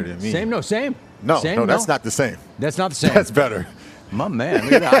way better than me. Same? No, that's not the same. That's not the same. That's better. My man.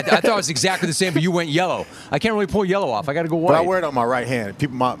 Look at that. I thought it was exactly the same, but you went yellow. I can't really pull yellow off. I got to go white. But I wear it on my right hand.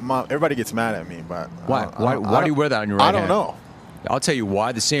 People, everybody gets mad at me, but why? Why do you wear that on your right hand? I don't know. I'll tell you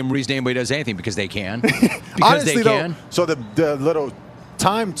why. The same reason anybody does anything, because they can. Because honestly, they can. So the little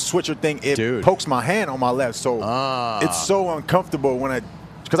time switcher thing, it pokes my hand on my left, so it's so uncomfortable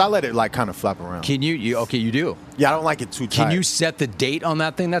because I let it like kind of flap around. Can you? Okay, you do. Yeah, I don't like it too tight. Can you set the date on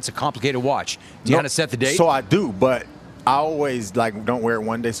that thing? That's a complicated watch. Do you know how to set the date? So I do, but I always don't wear it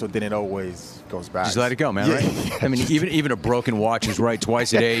one day, so then it always goes back. Just let it go, man. Yeah. Right? I mean, even a broken watch is right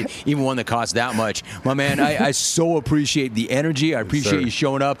twice a day. Even one that costs that much. My man, I so appreciate the energy. I appreciate you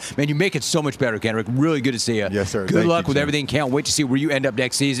showing up, man. You make it so much better, Kendrick. Really good to see you. Yes, sir. Good luck with everything. Can't wait to see where you end up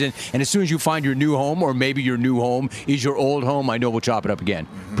next season. And as soon as you find your new home, or maybe your new home is your old home, I know we'll chop it up again.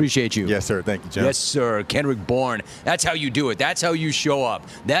 Appreciate you. Yes, sir. Thank you, Jim. Yes, sir. Kendrick Bourne. That's how you do it. That's how you show up.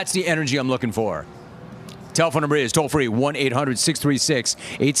 That's the energy I'm looking for. Telephone number is toll-free,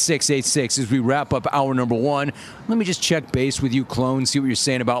 1-800-636-8686. As we wrap up hour number one, let me just check base with you, clone, see what you're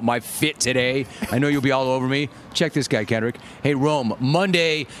saying about my fit today. I know you'll be all over me. Check this guy, Kendrick. Hey, Rome,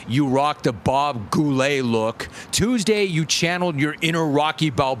 Monday, you rocked the Bob Goulet look. Tuesday, you channeled your inner Rocky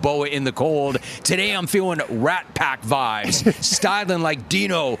Balboa in the cold. Today, I'm feeling Rat Pack vibes. Styling like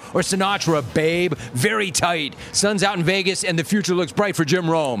Dino or Sinatra, babe. Very tight. Sun's out in Vegas, and the future looks bright for Jim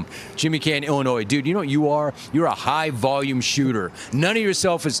Rome. Jimmy K in Illinois. Dude, you know what you are? You're a high-volume shooter. None of your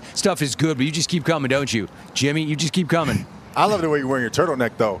stuff is good, but you just keep coming, don't you? Jimmy, you just keep coming. I love the way you're wearing your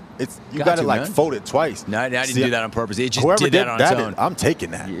turtleneck, though. You got it like folded twice. No, I didn't do that on purpose. It just whoever did that on its own. I'm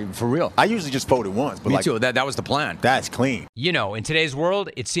taking that. For real. I usually just fold it once. But Me too. That was the plan. That's clean. You know, in today's world,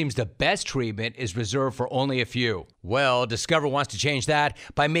 it seems the best treatment is reserved for only a few. Well, Discover wants to change that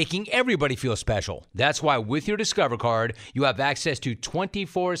by making everybody feel special. That's why with your Discover card, you have access to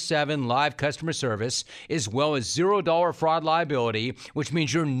 24/7 live customer service, as well as $0 fraud liability, which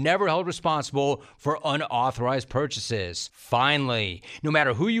means you're never held responsible for unauthorized purchases. Finally, no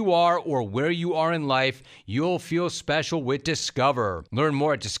matter who you are or where you are in life, you'll feel special with Discover. Learn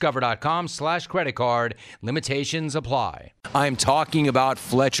more at discover.com/credit card. Limitations apply. I'm talking about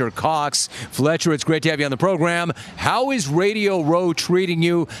Fletcher Cox. Fletcher, it's great to have you on the program. How is Radio Row treating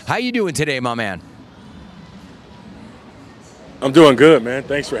you? How you doing today, my man? I'm doing good, man.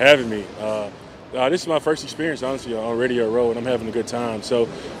 Thanks for having me. This is my first experience, honestly, on Radio Row, and I'm having a good time. So,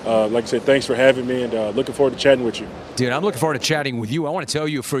 like I said, thanks for having me, and looking forward to chatting with you. Dude, I'm looking forward to chatting with you. I want to tell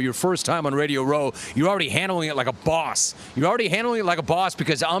you, for your first time on Radio Row, you're already handling it like a boss. You're already handling it like a boss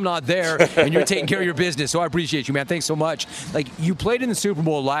because I'm not there, and you're taking care of your business. So I appreciate you, man. Thanks so much. Like, you played in the Super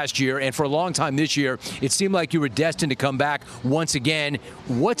Bowl last year, and for a long time this year, it seemed like you were destined to come back once again.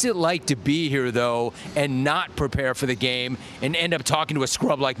 What's it like to be here, though, and not prepare for the game and end up talking to a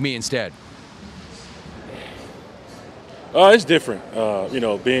scrub like me instead? It's different,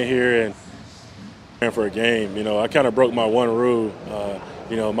 being here and for a game. I kind of broke my one rule,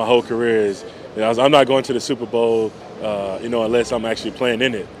 my whole career is I'm not going to the Super Bowl, unless I'm actually playing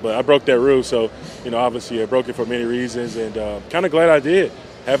in it. But I broke that rule, so, obviously I broke it for many reasons, and kind of glad I did.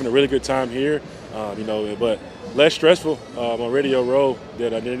 Having a really good time here, but less stressful on Radio Row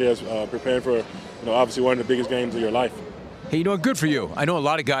than I did as preparing for, obviously one of the biggest games of your life. Hey, you know what? Good for you. I know a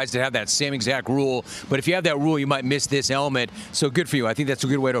lot of guys that have that same exact rule, but if you have that rule, you might miss this element. So good for you. I think that's a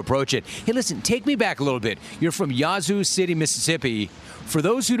good way to approach it. Hey, listen, take me back a little bit. You're from Yazoo City, Mississippi. For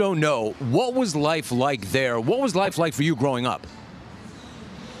those who don't know, what was life like there? What was life like for you growing up?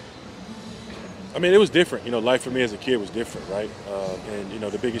 I mean, it was different. Life for me as a kid was different, right? And,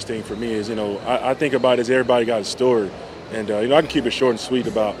 the biggest thing for me is, I think about it as everybody got a story. And, I can keep it short and sweet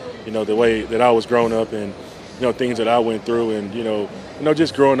about, the way that I was growing up and, things that I went through and,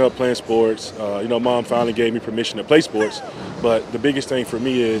 just growing up playing sports. Mom finally gave me permission to play sports. But the biggest thing for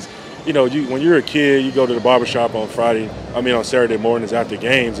me is, when you're a kid, you go to the barbershop on Saturday mornings after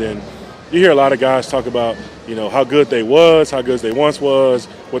games, and you hear a lot of guys talk about, how good they was, how good they once was,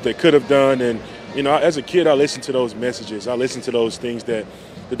 what they could have done. And, as a kid, I listened to those messages. I listened to those things that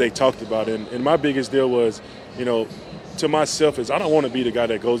they talked about. And my biggest deal was, to myself is I don't want to be the guy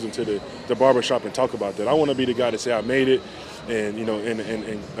that goes into the barbershop and talk about that. I want to be the guy that say I made it, and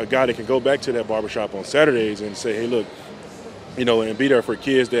and a guy that can go back to that barbershop on Saturdays and say, hey, look, and be there for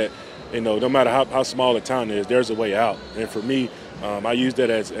kids that, no matter how small a town is, there's a way out. And for me, I use that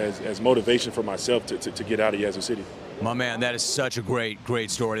as motivation for myself to get out of Yazoo City. My man, that is such a great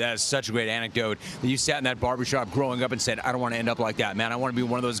story. That is such a great anecdote that you sat in that barbershop growing up and said, I don't want to end up like that, man. I want to be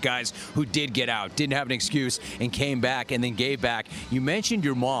one of those guys who did get out, didn't have an excuse, and came back and then gave back. You mentioned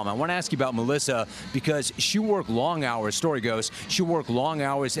your mom. I want to ask you about Melissa because she worked long hours, story goes, she worked long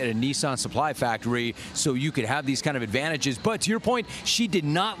hours at a Nissan supply factory so you could have these kind of advantages. But to your point, she did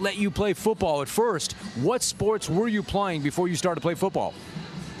not let you play football at first. What sports were you playing before you started to play football?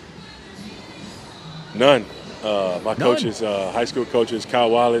 None. My coaches, high school coaches,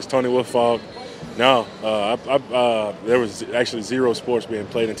 Kyle Wallace, Tony Woodfalk. No, there was actually zero sports being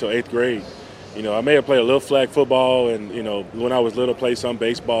played until 8th grade. You know, I may have played a little flag football and, you know, when I was little, played some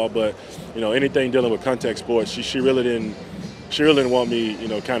baseball, but, you know, anything dealing with contact sports, she really didn't want me, you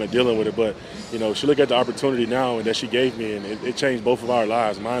know, kind of dealing with it. But, you know, she looked at the opportunity now and that she gave me, and it changed both of our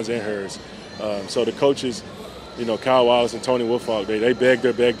lives, mine and hers. So the coaches, you know, Kyle Wallace and Tony Woodfalk, they begged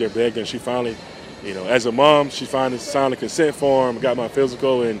her, and she finally, you know, as a mom, she finally signed a consent form, got my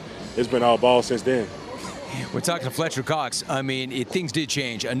physical, and it's been all ball since then. We're talking to Fletcher Cox. I mean, things did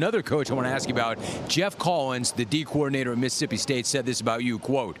change. Another coach I want to ask you about, Jeff Collins, the D coordinator at Mississippi State, said this about you,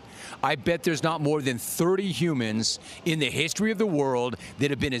 quote, I bet there's not more than 30 humans in the history of the world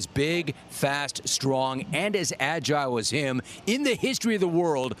that have been as big, fast, strong, and as agile as him in the history of the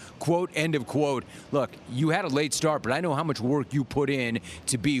world, quote, end of quote. Look, you had a late start, but I know how much work you put in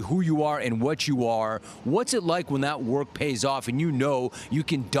to be who you are and what you are. What's it like when that work pays off and you know you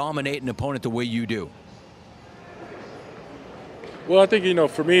can dominate an opponent the way you do? Well, I think, you know,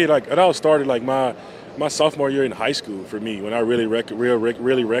 for me, like, it all started like my sophomore year in high school for me, when I really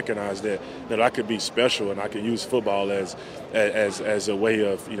recognized that I could be special and I could use football as a way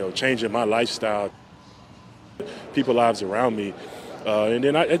of, you know, changing my lifestyle, people's lives around me. And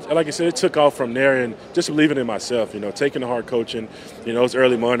then, like I said, it took off from there, and just believing in myself, you know, taking the hard coaching. You know, those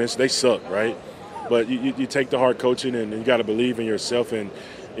early mornings, they suck, right? But you take the hard coaching, and you got to believe in yourself. And,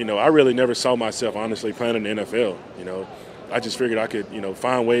 you know, I really never saw myself, honestly, playing in the NFL, you know. I just figured I could, you know,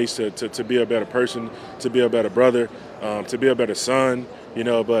 find ways to be a better person, to be a better brother, to be a better son, you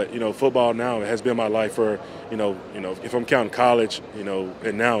know. But, you know, football now has been my life for, you know, if I'm counting college, you know,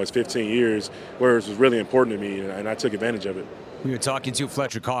 and now it's 15 years, where it was really important to me, and I took advantage of it. We were talking to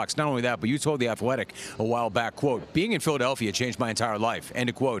Fletcher Cox. Not only that, but you told The Athletic a while back, quote, being in Philadelphia changed my entire life, end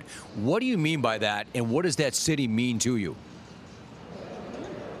of quote. What do you mean by that, and what does that city mean to you?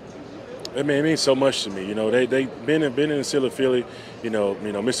 I mean, it means so much to me. You know, they've been in the city of Philly. You know,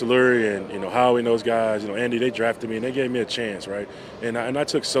 Mr. Lurie and, you know, Howie and those guys. You know, Andy, they drafted me and they gave me a chance, right? And I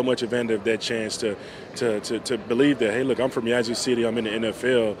took so much advantage of that chance to believe that, hey, look, I'm from Yazoo City. I'm in the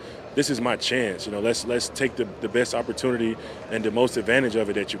NFL. This is my chance. You know, let's take the best opportunity and the most advantage of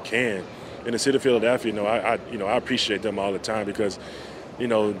it that you can. In the city of Philadelphia, you know, I appreciate them all the time because, you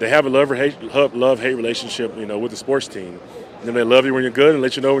know, they have a love-hate relationship, you know, with the sports team. And they love you when you're good and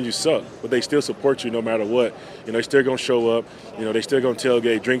let you know when you suck. But they still support you no matter what. You know, they're still going to show up. You know, they still going to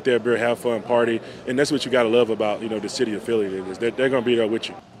tailgate, drink their beer, have fun, party. And that's what you got to love about, you know, the city of Philly. They're going to be there with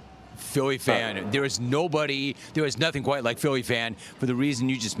you. Philly fan. There is nothing quite like Philly fan for the reason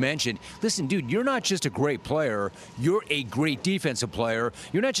you just mentioned. Listen, dude, you're not just a great player. You're a great defensive player.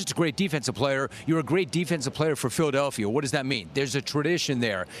 You're not just a great defensive player. You're a great defensive player for Philadelphia. What does that mean? There's a tradition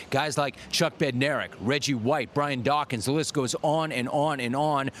there. Guys like Chuck Bednarik, Reggie White, Brian Dawkins, the list goes on and on and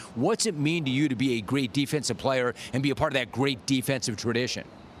on. What's it mean to you to be a great defensive player and be a part of that great defensive tradition?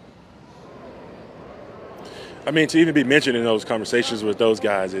 I mean, to even be mentioned in those conversations with those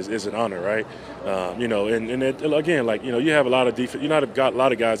guys is an honor, right? You know, and it, again, like, you know, you have a lot of defense. You know, got a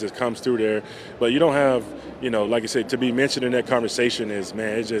lot of guys that comes through there, but you don't have, you know, like I said, to be mentioned in that conversation is,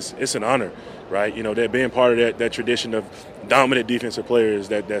 man, it's an honor, right? You know, that being part of that tradition of dominant defensive players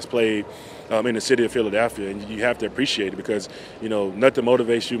that's played in the city of Philadelphia, and you have to appreciate it because, you know, nothing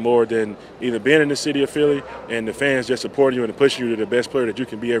motivates you more than either being in the city of Philly and the fans just supporting you and pushing you to the best player that you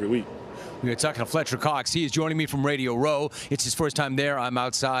can be every week. We are talking to Fletcher Cox. He is joining me from Radio Row. It's his first time there. I'm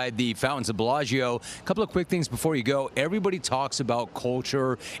outside the Fountains of Bellagio. A couple of quick things before you go. Everybody talks about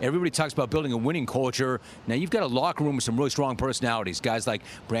culture. Everybody talks about building a winning culture. Now, you've got a locker room with some really strong personalities. Guys like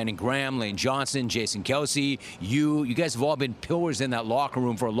Brandon Graham, Lane Johnson, Jason Kelsey, you guys have all been pillars in that locker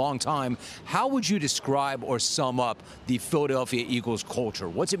room for a long time. How would you describe or sum up the Philadelphia Eagles culture?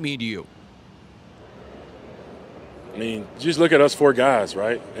 What's it mean to you? I mean, just look at us four guys,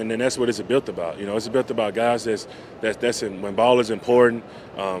 right? And then that's what it's built about. You know, it's built about guys when ball is important,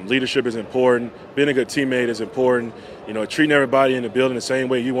 leadership is important, being a good teammate is important. You know, treating everybody in the building the same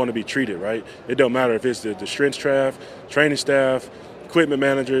way you want to be treated, right? It don't matter if it's the strength staff, training staff, equipment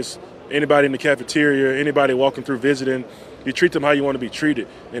managers, anybody in the cafeteria, anybody walking through visiting. You treat them how you want to be treated,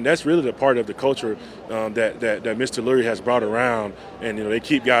 and that's really the part of the culture that Mr. Lurie has brought around. And they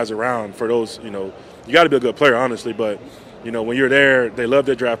keep guys around for those. You got to be a good player, honestly, but when you're there, they love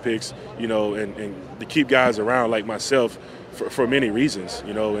their draft picks. And to keep guys around like myself for many reasons.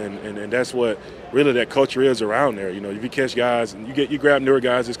 And that's what really that culture is around there. If you catch guys and you grab newer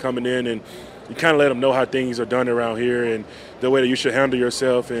guys that's coming in and you kind of let them know how things are done around here and the way that you should handle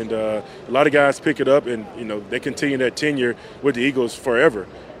yourself. And a lot of guys pick it up and, they continue that tenure with the Eagles forever.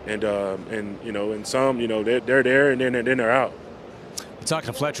 And some, they're there and then they're out.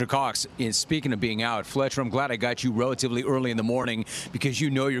 Talking to Fletcher Cox, and speaking of being out, Fletcher, I'm glad I got you relatively early in the morning because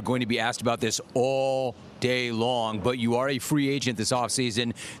you're going to be asked about this all day long, but you are a free agent this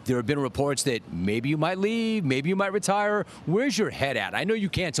offseason. There have been reports that maybe you might leave, maybe you might retire. Where's your head at? I know you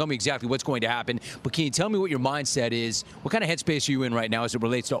can't tell me exactly what's going to happen, but can you tell me what your mindset is? What kind of headspace are you in right now as it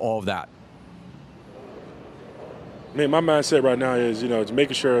relates to all of that? Man, my mindset right now is, it's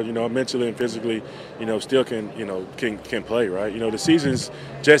making sure, mentally and physically, still can play, right? The season's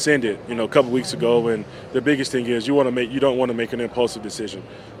just ended, a couple weeks ago, and the biggest thing is you don't want to make an impulsive decision,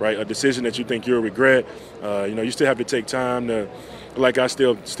 right? A decision that you think you'll regret. You still have to take time to, like I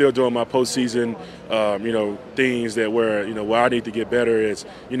still doing my postseason, things that where I need to get better is,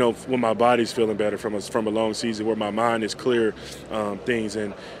 when my body's feeling better from a long season, where my mind is clear, things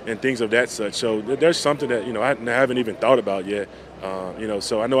and things of that such. So there's something that I haven't even thought about yet,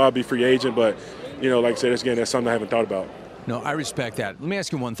 So I know I'll be free agent, but like I said, that's something I haven't thought about. No, I respect that. Let me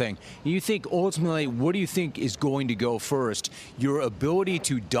ask you one thing. You think ultimately, what do you think is going to go first? Your ability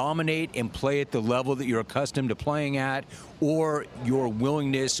to dominate and play at the level that you're accustomed to playing at, or your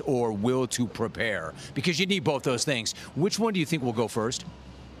willingness or will to prepare? Because you need both those things. Which one do you think will go first?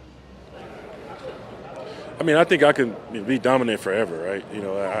 I mean, I think I can be dominant forever, right?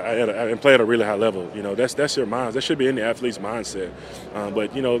 I play at a really high level. That's your mind. That should be in the athlete's mindset.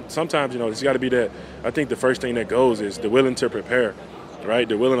 But sometimes it's got to be that. I think the first thing that goes is the willing to prepare, right?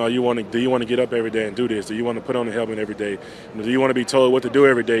 The willing. Do you want to get up every day and do this? Do you want to put on the helmet every day? Do you want to be told what to do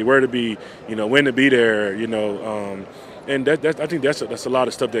every day, where to be, when to be there? And I think that's a lot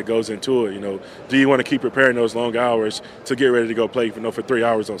of stuff that goes into it. Do you want to keep preparing those long hours to get ready to go play for 3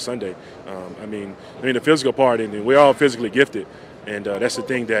 hours on Sunday? I mean the physical part, and we're all physically gifted, and that's the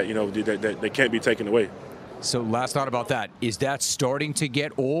thing that that can't be taken away. So last thought about that, is that starting to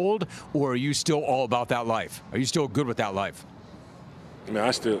get old, or are you still all about that life? Are you still good with that life? I mean,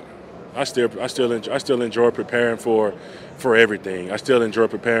 I still enjoy preparing for everything. I still enjoy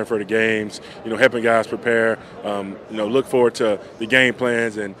preparing for the games, helping guys prepare, look forward to the game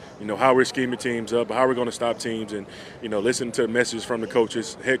plans and, how we're scheming teams up, how we're going to stop teams, and, listen to messages from the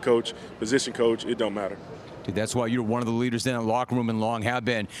coaches, head coach, position coach. It don't matter. Dude, that's why you're one of the leaders in the locker room and long have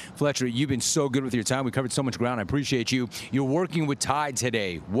been. Fletcher, you've been so good with your time. We covered so much ground. I appreciate you. You're working with Tide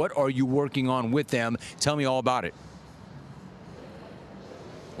today. What are you working on with them? Tell me all about it.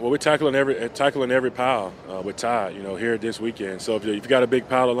 Well, we're tackling every pile with Tide, here this weekend. So if you got a big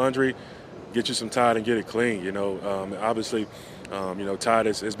pile of laundry, get you some Tide and get it clean. Obviously, Tide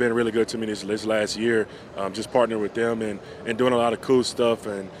has been really good to me this last year. Just partnering with them and doing a lot of cool stuff,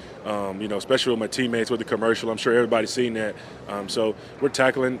 and especially with my teammates with the commercial. I'm sure everybody's seen that. So we're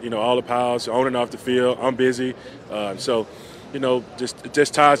tackling all the piles on and off the field. I'm busy, so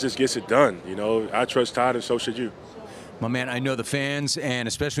just Tide just gets it done. I trust Tide, and so should you. My man, I know the fans, and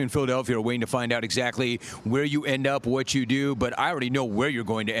especially in Philadelphia, are waiting to find out exactly where you end up, what you do, but I already know where you're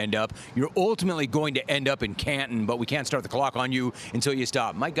going to end up. You're ultimately going to end up in Canton, but we can't start the clock on you until you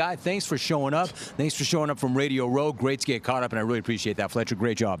stop. My guy, thanks for showing up. Thanks for showing up from Radio Row. Great to get caught up, and I really appreciate that. Fletcher,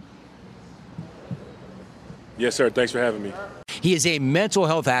 great job. Yes, sir. Thanks for having me. He is a mental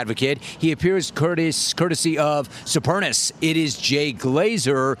health advocate. He appears courtesy of Supernus. It is Jay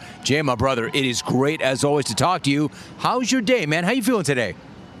Glazer. Jay, my brother, it is great, as always, to talk to you. How's your day, man? How you feeling today?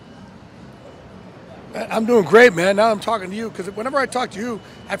 I'm doing great, man. Now I'm talking to you, because whenever I talk to you,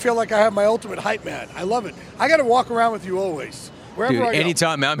 I feel like I have my ultimate hype man. I love it. I got to walk around with you always. Wherever Dude, I go.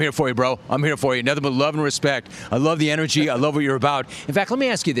 Anytime, man. I'm here for you, bro. I'm here for you. Nothing but love and respect. I love the energy. I love what you're about. In fact, let me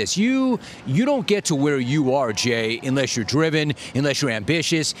ask you this. You don't get to where you are, Jay, unless you're driven, unless you're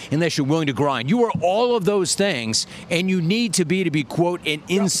ambitious, unless you're willing to grind. You are all of those things, and you need to be, quote, an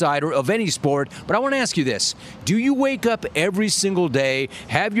insider of any sport. But I want to ask you this. Do you wake up every single day,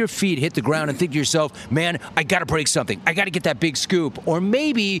 have your feet hit the ground, and think to yourself, man, I got to break something. I got to get that big scoop. Or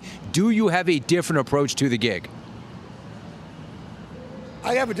maybe do you have a different approach to the gig?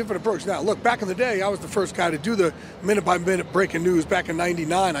 I have a different approach now. Look, back in the day, I was the first guy to do the minute-by-minute breaking news. Back in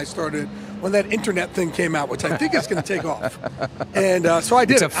 '99, I started when that internet thing came out, which I think is going to take off. And so I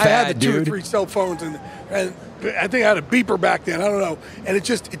did. It's a fad, I had the 2 or dude. 3 cell phones, and I think I had a beeper back then. I don't know. And it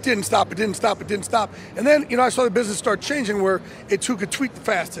didn't stop. And then, I saw the business start changing where it's who could tweet the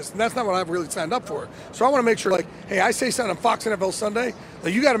fastest. And that's not what I've really signed up for. So I want to make sure, hey, I say something on Fox NFL Sunday.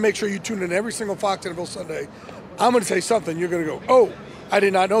 You got to make sure you tune in every single Fox NFL Sunday. I'm going to say something. You're going to go, oh, I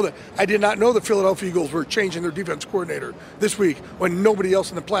did not know that. I did not know the Philadelphia Eagles were changing their defense coordinator this week when nobody else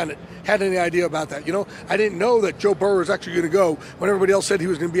on the planet had any idea about that. I didn't know that Joe Burrow was actually going to go when everybody else said he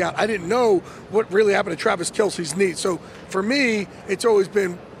was going to be out. I didn't know what really happened to Travis Kelce's knee. So for me, it's always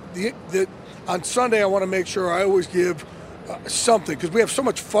been on Sunday I want to make sure I always give something because we have so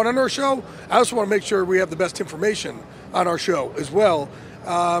much fun on our show. I also want to make sure we have the best information on our show as well.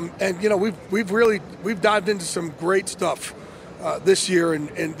 We've dived into some great stuff this year,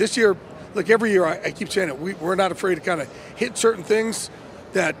 and this year, look, every year I keep saying it, we're not afraid to kind of hit certain things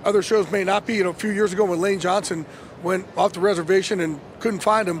that other shows may not be. A few years ago when Lane Johnson went off the reservation and couldn't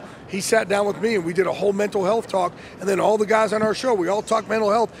find him, he sat down with me and we did a whole mental health talk, and then all the guys on our show, we all talk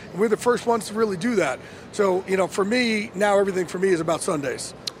mental health, and we're the first ones to really do that. So, for me, now everything for me is about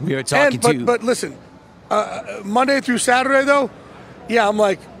Sundays. We are talking But listen, Monday through Saturday, though, yeah, I'm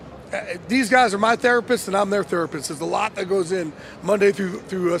like, these guys are my therapists and I'm their therapist. There's a lot that goes in Monday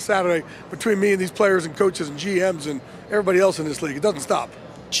through Saturday between me and these players and coaches and GMs and everybody else in this league. It doesn't stop.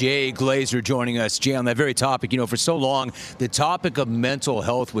 Jay Glazer joining us. Jay, on that very topic, for so long, the topic of mental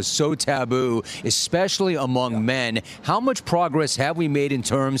health was so taboo, especially among men. How much progress have we made in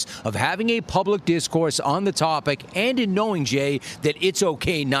terms of having a public discourse on the topic and in knowing, Jay, that it's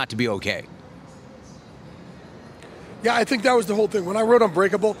okay not to be okay? Yeah, I think that was the whole thing. When I wrote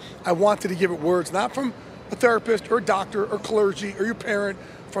Unbreakable, I wanted to give it words, not from a therapist or a doctor or clergy or your parent,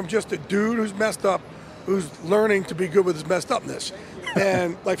 from just a dude who's messed up, who's learning to be good with his messed upness.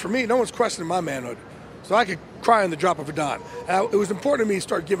 And for me, no one's questioning my manhood. So I could cry on the drop of a dime. It was important to me to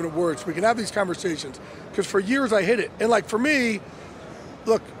start giving it words so we can have these conversations. Because for years I hid it. And for me,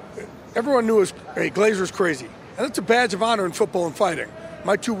 look, everyone knew Glazer's crazy. And it's a badge of honor in football and fighting.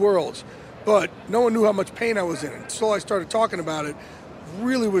 My two worlds. But no one knew how much pain I was in. Until I started talking about it,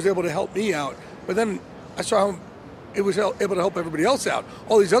 really was able to help me out. But then I saw how it was able to help everybody else out.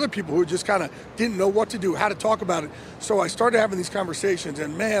 All these other people who just kind of didn't know what to do, how to talk about it. So I started having these conversations.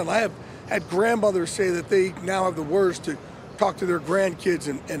 And, man, I have had grandmothers say that they now have the words to talk to their grandkids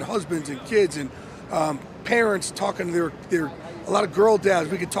and husbands and kids and parents talking to their a lot of girl dads.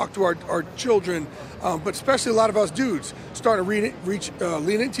 We could talk to our children, but especially a lot of us dudes starting to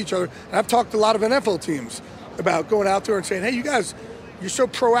lean into each other. And I've talked to a lot of NFL teams about going out there and saying, hey, you guys, you're so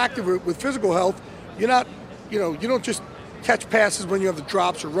proactive with physical health. You're not, you don't just catch passes when you have the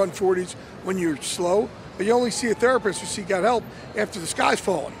drops or run 40s when you're slow, but you only see a therapist or seek out help after the sky's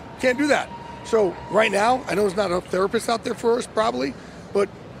falling. Can't do that. So right now, I know there's not enough therapists out there for us probably, but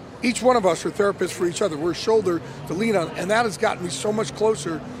each one of us are therapists for each other. We're a shoulder to lean on, and that has gotten me so much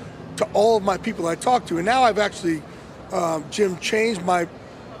closer to all of my people I talk to. And now I've actually, Jim, changed my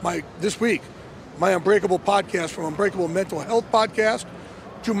this week, my Unbreakable podcast from Unbreakable Mental Health Podcast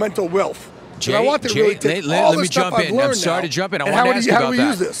to Mental Wealth. Jay, I want to really take all the stuff I've learned I'm sorry to jump in. I how want to ask you about do we that.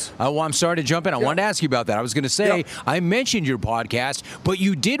 use this? I'm sorry to jump in. I wanted to ask you about that. I was going to say, I mentioned your podcast, but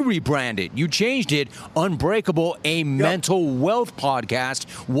you did rebrand it. You changed it, Unbreakable, a mental wealth podcast.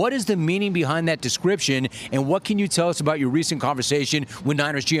 What is the meaning behind that description, and what can you tell us about your recent conversation with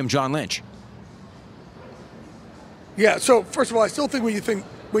Niners GM John Lynch? Yeah, so first of all, I still think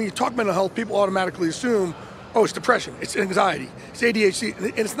when you talk mental health, people automatically assume, oh, it's depression, it's anxiety, it's ADHD,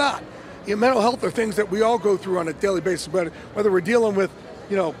 and it's not. Mental health are things that we all go through on a daily basis, whether we're dealing with,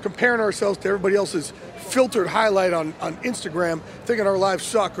 comparing ourselves to everybody else's filtered highlight on Instagram, thinking our lives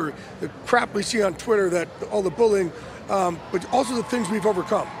suck, or the crap we see on Twitter, that all the bullying, but also the things we've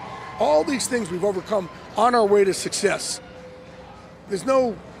overcome. All these things we've overcome on our way to success. There's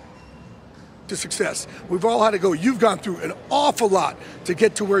no to success. We've all had to go. You've gone through an awful lot to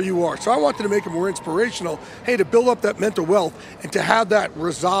get to where you are. So I wanted to make it more inspirational, to build up that mental wealth and to have that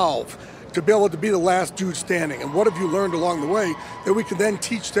resolve to be able to be the last dude standing. And what have you learned along the way that we can then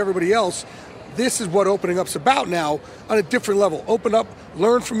teach to everybody else? This is what opening up's about now on a different level. Open up,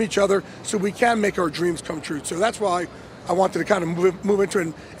 learn from each other so we can make our dreams come true. So that's why I wanted to kind of move into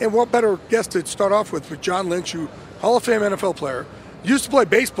it. And what better guest to start off with John Lynch, who Hall of Fame NFL player, used to play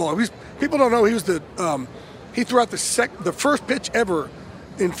baseball. People don't know he was he threw out the first pitch ever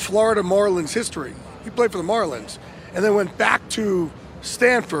in Florida Marlins history. He played for the Marlins and then went back to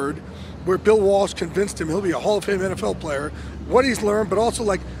Stanford, where Bill Walsh convinced him he'll be a Hall of Fame NFL player. What he's learned, but also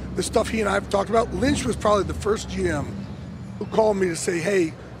the stuff he and I have talked about. Lynch was probably the first GM who called me to say,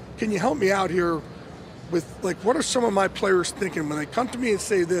 hey, can you help me out here with what are some of my players thinking when they come to me and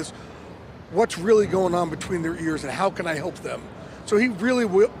say this? what's really going on between their ears and how can I help them. So he really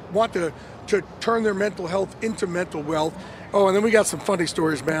want to turn their mental health into mental wealth. Oh, and then we got some funny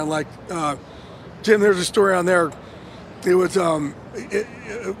stories, man. Like, Jim, there's a story on there. It was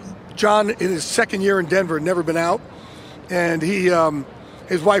John in his second year in Denver, had never been out. And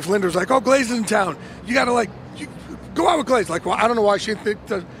his wife Linda was like, "Oh, Glaze is in town. You got to go out with Glaze." Like, well, I don't know why she didn't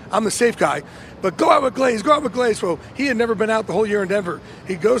think I'm the safe guy, but go out with Glaze, go out with Glaze. Well, he had never been out the whole year in Denver.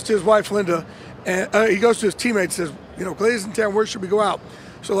 He goes to his wife Linda, and he goes to his teammates and says, Glaze is in town, where should we go out?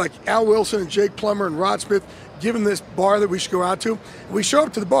 So like Al Wilson and Jake Plummer and Rod Smith give him this bar that we should go out to. We show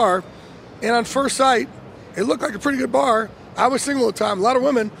up to the bar, and on first sight, it looked like a pretty good bar. I was single at the time, a lot of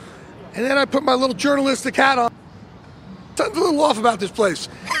women, and then I put my little journalistic hat on. Something's a little off about this place.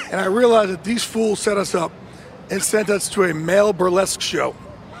 And I realized that these fools set us up and sent us to a male burlesque show.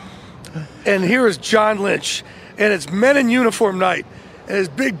 And here is John Lynch, and it's men in uniform night. And his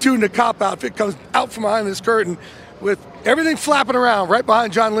big dude in a cop outfit comes out from behind this curtain with everything flapping around right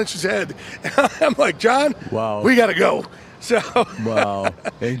behind John Lynch's head. And I'm like, John, wow, we got to go. So, wow,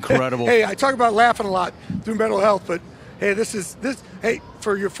 incredible. Hey, I talk about laughing a lot through mental health, but hey, hey,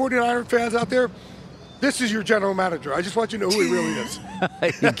 for your 49er fans out there, this is your general manager. I just want you to know who he really is.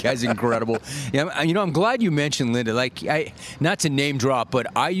 You guys are incredible. Yeah, I'm glad you mentioned Linda. Not to name drop, but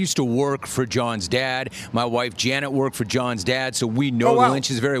I used to work for John's dad. My wife Janet worked for John's dad, so we know the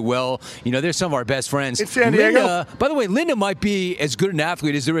Lynches very well. They're some of our best friends. In San Diego. Linda, by the way, Linda might be as good an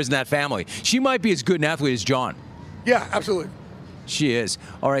athlete as there is in that family. She might be as good an athlete as John. Yeah, absolutely. She is.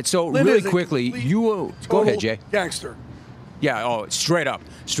 All right, so Linda really quickly, go ahead, Jay. Gangster. Yeah, straight up.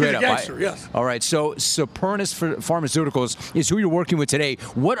 Straight up. Gangster, yes. All right, so Supernus Pharmaceuticals is who you're working with today.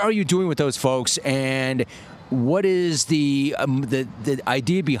 What are you doing with those folks, and what is the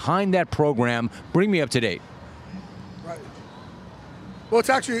idea behind that program? Bring me up to date. Right. Well,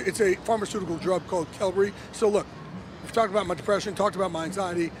 it's a pharmaceutical drug called Qelbree. So look, we've talked about my depression, talked about my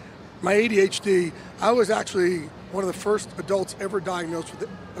anxiety, my ADHD. I was actually one of the first adults ever diagnosed with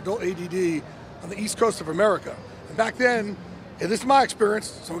adult ADD on the East Coast of America. And back then, and this is my experience,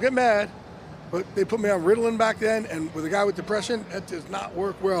 so don't get mad, but they put me on Ritalin back then, and with a guy with depression, that does not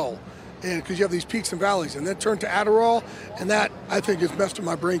work well. And because you have these peaks and valleys, and then turned to Adderall, and that, I think, has messed with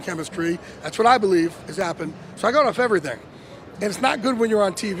my brain chemistry. That's what I believe has happened. So I got off everything. And it's not good when you're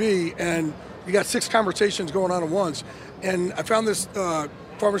on TV, and you got 6 conversations going on at once. And I found this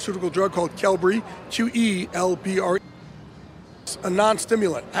pharmaceutical drug called Qelbree, Qelbre. It's a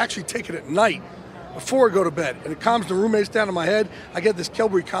non-stimulant. I actually take it at night before I go to bed, and it calms the roommates down in my head. I get this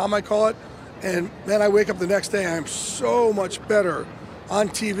Qelbree calm, I call it, and then I wake up the next day. I am so much better on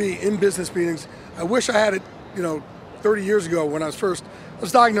TV, in business meetings. I wish I had it, 30 years ago when I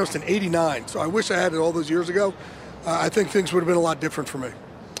was diagnosed in '89, so I wish I had it all those years ago. I think things would have been a lot different for me.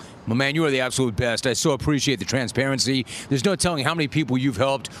 Well, man, you are the absolute best. I so appreciate the transparency. There's no telling how many people you've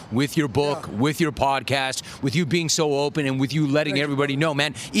helped with your book, with your podcast, with you being so open, and with you letting everybody know,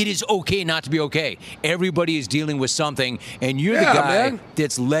 man, it is okay not to be okay. Everybody is dealing with something, and you're the guy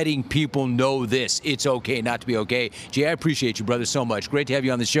that's letting people know this. It's okay not to be okay. Jay, I appreciate you, brother, so much. Great to have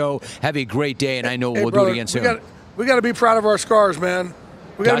you on the show. Have a great day, and I know we'll do it again soon. We got to be proud of our scars, man.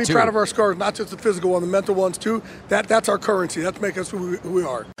 We got to be proud of our scars, not just the physical one, the mental ones too. That's our currency. That's make us who we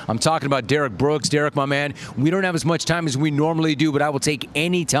are. I'm talking about Derek Brooks. Derek, my man, we don't have as much time as we normally do, but I will take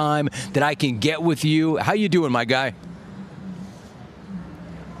any time that I can get with you. How you doing, my guy?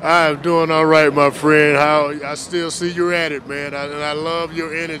 I'm doing all right, my friend. I still see you're at it, man. And I love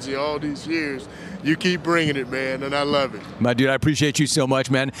your energy all these years. You keep bringing it, man, and I love it. My dude, I appreciate you so much,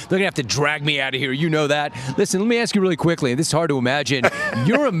 man. They're going to have to drag me out of here. You know that. Listen, let me ask you really quickly, and this is hard to imagine.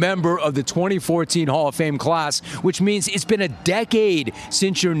 You're a member of the 2014 Hall of Fame class, which means it's been a decade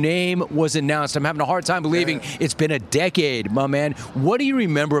since your name was announced. I'm having a hard time believing it's been a decade, my man. What do you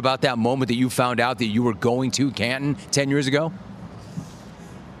remember about that moment that you found out that you were going to Canton 10 years ago?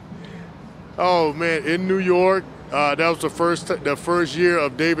 Oh, man, in New York. That was the first year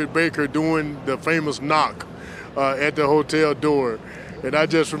of David Baker doing the famous knock at the hotel door. And I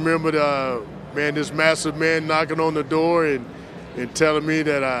just remembered, this massive man knocking on the door and telling me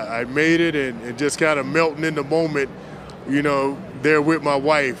that I made it and just kind of melting in the moment, there with my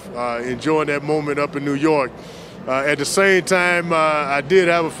wife, enjoying that moment up in New York. At the same time, I did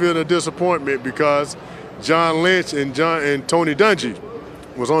have a feeling of disappointment because John Lynch and Tony Dungy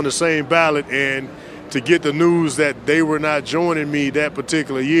was on the same ballot, and to get the news that they were not joining me that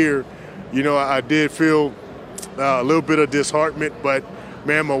particular year, I did feel a little bit of disheartenment. But,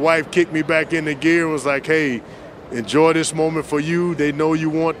 man, my wife kicked me back into gear and was like, hey, enjoy this moment for you. They know you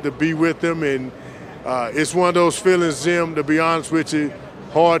want to be with them. And it's one of those feelings, Jim, to be honest with you,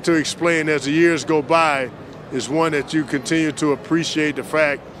 hard to explain as the years go by is one that you continue to appreciate the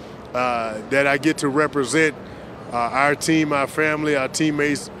fact that I get to represent our team, our family, our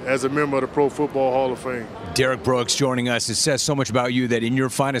teammates as a member of the Pro Football Hall of Fame. Derek Brooks joining us. It says so much about you that in your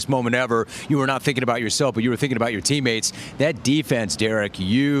finest moment ever, you were not thinking about yourself, but you were thinking about your teammates. That defense, Derek,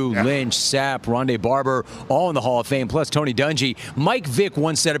 you, Lynch, Sapp, Rondé Barber, all in the Hall of Fame, plus Tony Dungy. Mike Vick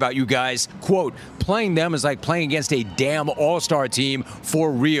once said about you guys, quote, playing them is like playing against a damn all-star team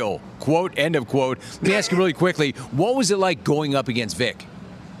for real, quote, end of quote. Let me ask you really quickly, what was it like going up against Vick?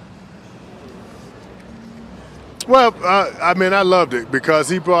 Well, I mean, I loved it because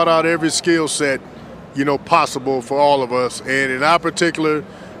he brought out every skill set, possible for all of us. And in our particular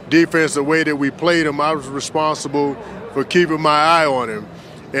defense, the way that we played him, I was responsible for keeping my eye on him.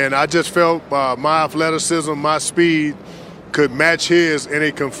 And I just felt my athleticism, my speed could match his in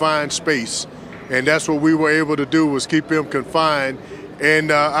a confined space. And that's what we were able to do, was keep him confined.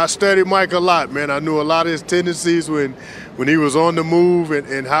 And I studied Mike a lot, man. I knew a lot of his tendencies when he was on the move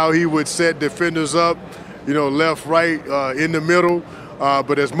and how he would set defenders up, left, right, in the middle.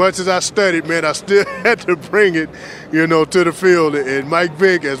 But as much as I studied, man, I still had to bring it, to the field. And Mike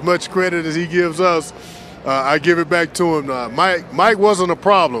Vick, as much credit as he gives us, I give it back to him. Mike wasn't a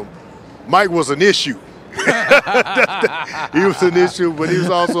problem. Mike was an issue. He was an issue, but he was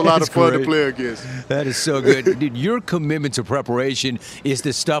also a lot of fun to play against. That is so good. Dude, your commitment to preparation is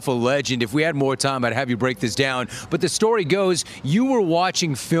the stuff of legend. If we had more time, I'd have you break this down. But the story goes, you were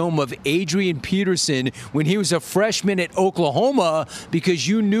watching film of Adrian Peterson when he was a freshman at Oklahoma because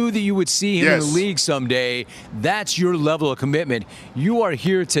you knew that you would see him in the league someday. That's your level of commitment. You are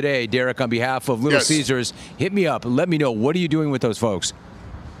here today, Derek, on behalf of Little Caesars. Hit me up and let me know, what are you doing with those folks?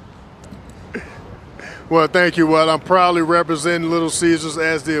 Well, thank you. Well, I'm proudly representing Little Caesars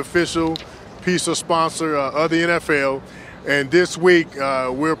as the official pizza sponsor of the NFL. And this week,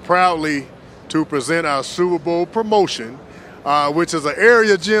 we're proudly to present our Super Bowl promotion, which is an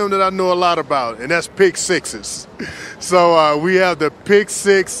area, Jim, that I know a lot about, and that's Pick Sixes. So we have the Pick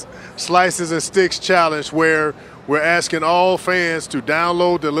Six Slices and Sticks Challenge, where we're asking all fans to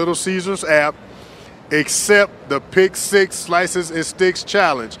download the Little Caesars app, accept the Pick Six Slices and Sticks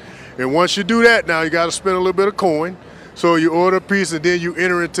Challenge. And once you do that, now you got to spend a little bit of coin. So you order a piece and then you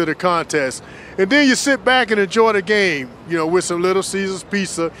enter into the contest. And then you sit back and enjoy the game, with some Little Caesars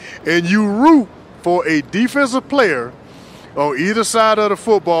pizza. And you root for a defensive player on either side of the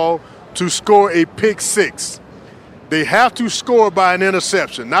football to score a pick six. They have to score by an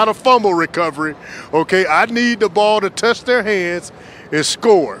interception, not a fumble recovery. Okay, I need the ball to touch their hands and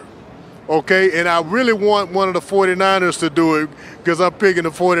score. Okay, and I really want one of the 49ers to do it because I'm picking the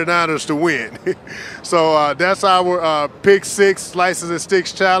 49ers to win. So that's our Pick Six Slices and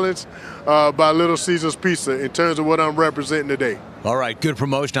Sticks Challenge by Little Caesars Pizza in terms of what I'm representing today. All right, good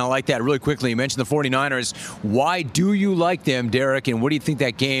promotion. I like that. Really quickly, you mentioned the 49ers. Why do you like them, Derek, and what do you think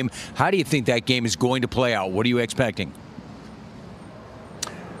how do you think that game is going to play out? What are you expecting?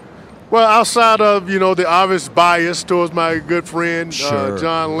 Well, outside of, the obvious bias towards my good friend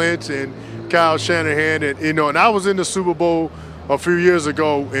John Lynch and Kyle Shanahan, and I was in the Super Bowl a few years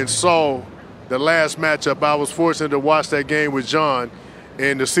ago and saw the last matchup. I was fortunate to watch that game with John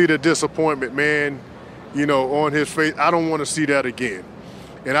and to see the disappointment, man, on his face. I don't want to see that again.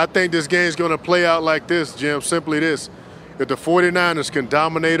 And I think this game's going to play out like this, Jim, simply this. If the 49ers can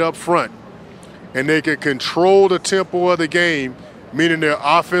dominate up front and they can control the tempo of the game, meaning their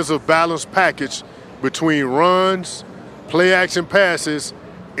offensive balanced package between runs, play-action passes,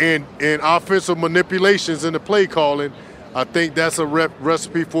 and offensive manipulations in the play calling, I think that's a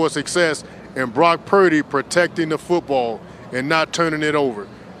recipe for success. And Brock Purdy protecting the football and not turning it over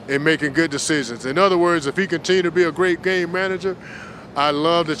and making good decisions. In other words, if he continues to be a great game manager, I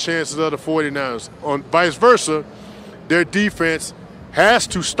love the chances of the 49ers. On vice versa, their defense has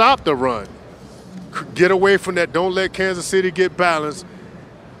to stop the run. Get away from that. Don't let Kansas City get balanced.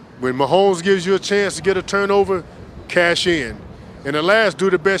 When Mahomes gives you a chance to get a turnover, cash in. And the last, do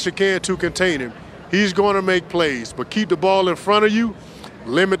the best you can to contain him. He's going to make plays, but keep the ball in front of you,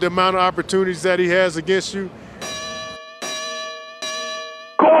 limit the amount of opportunities that he has against you.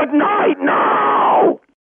 Good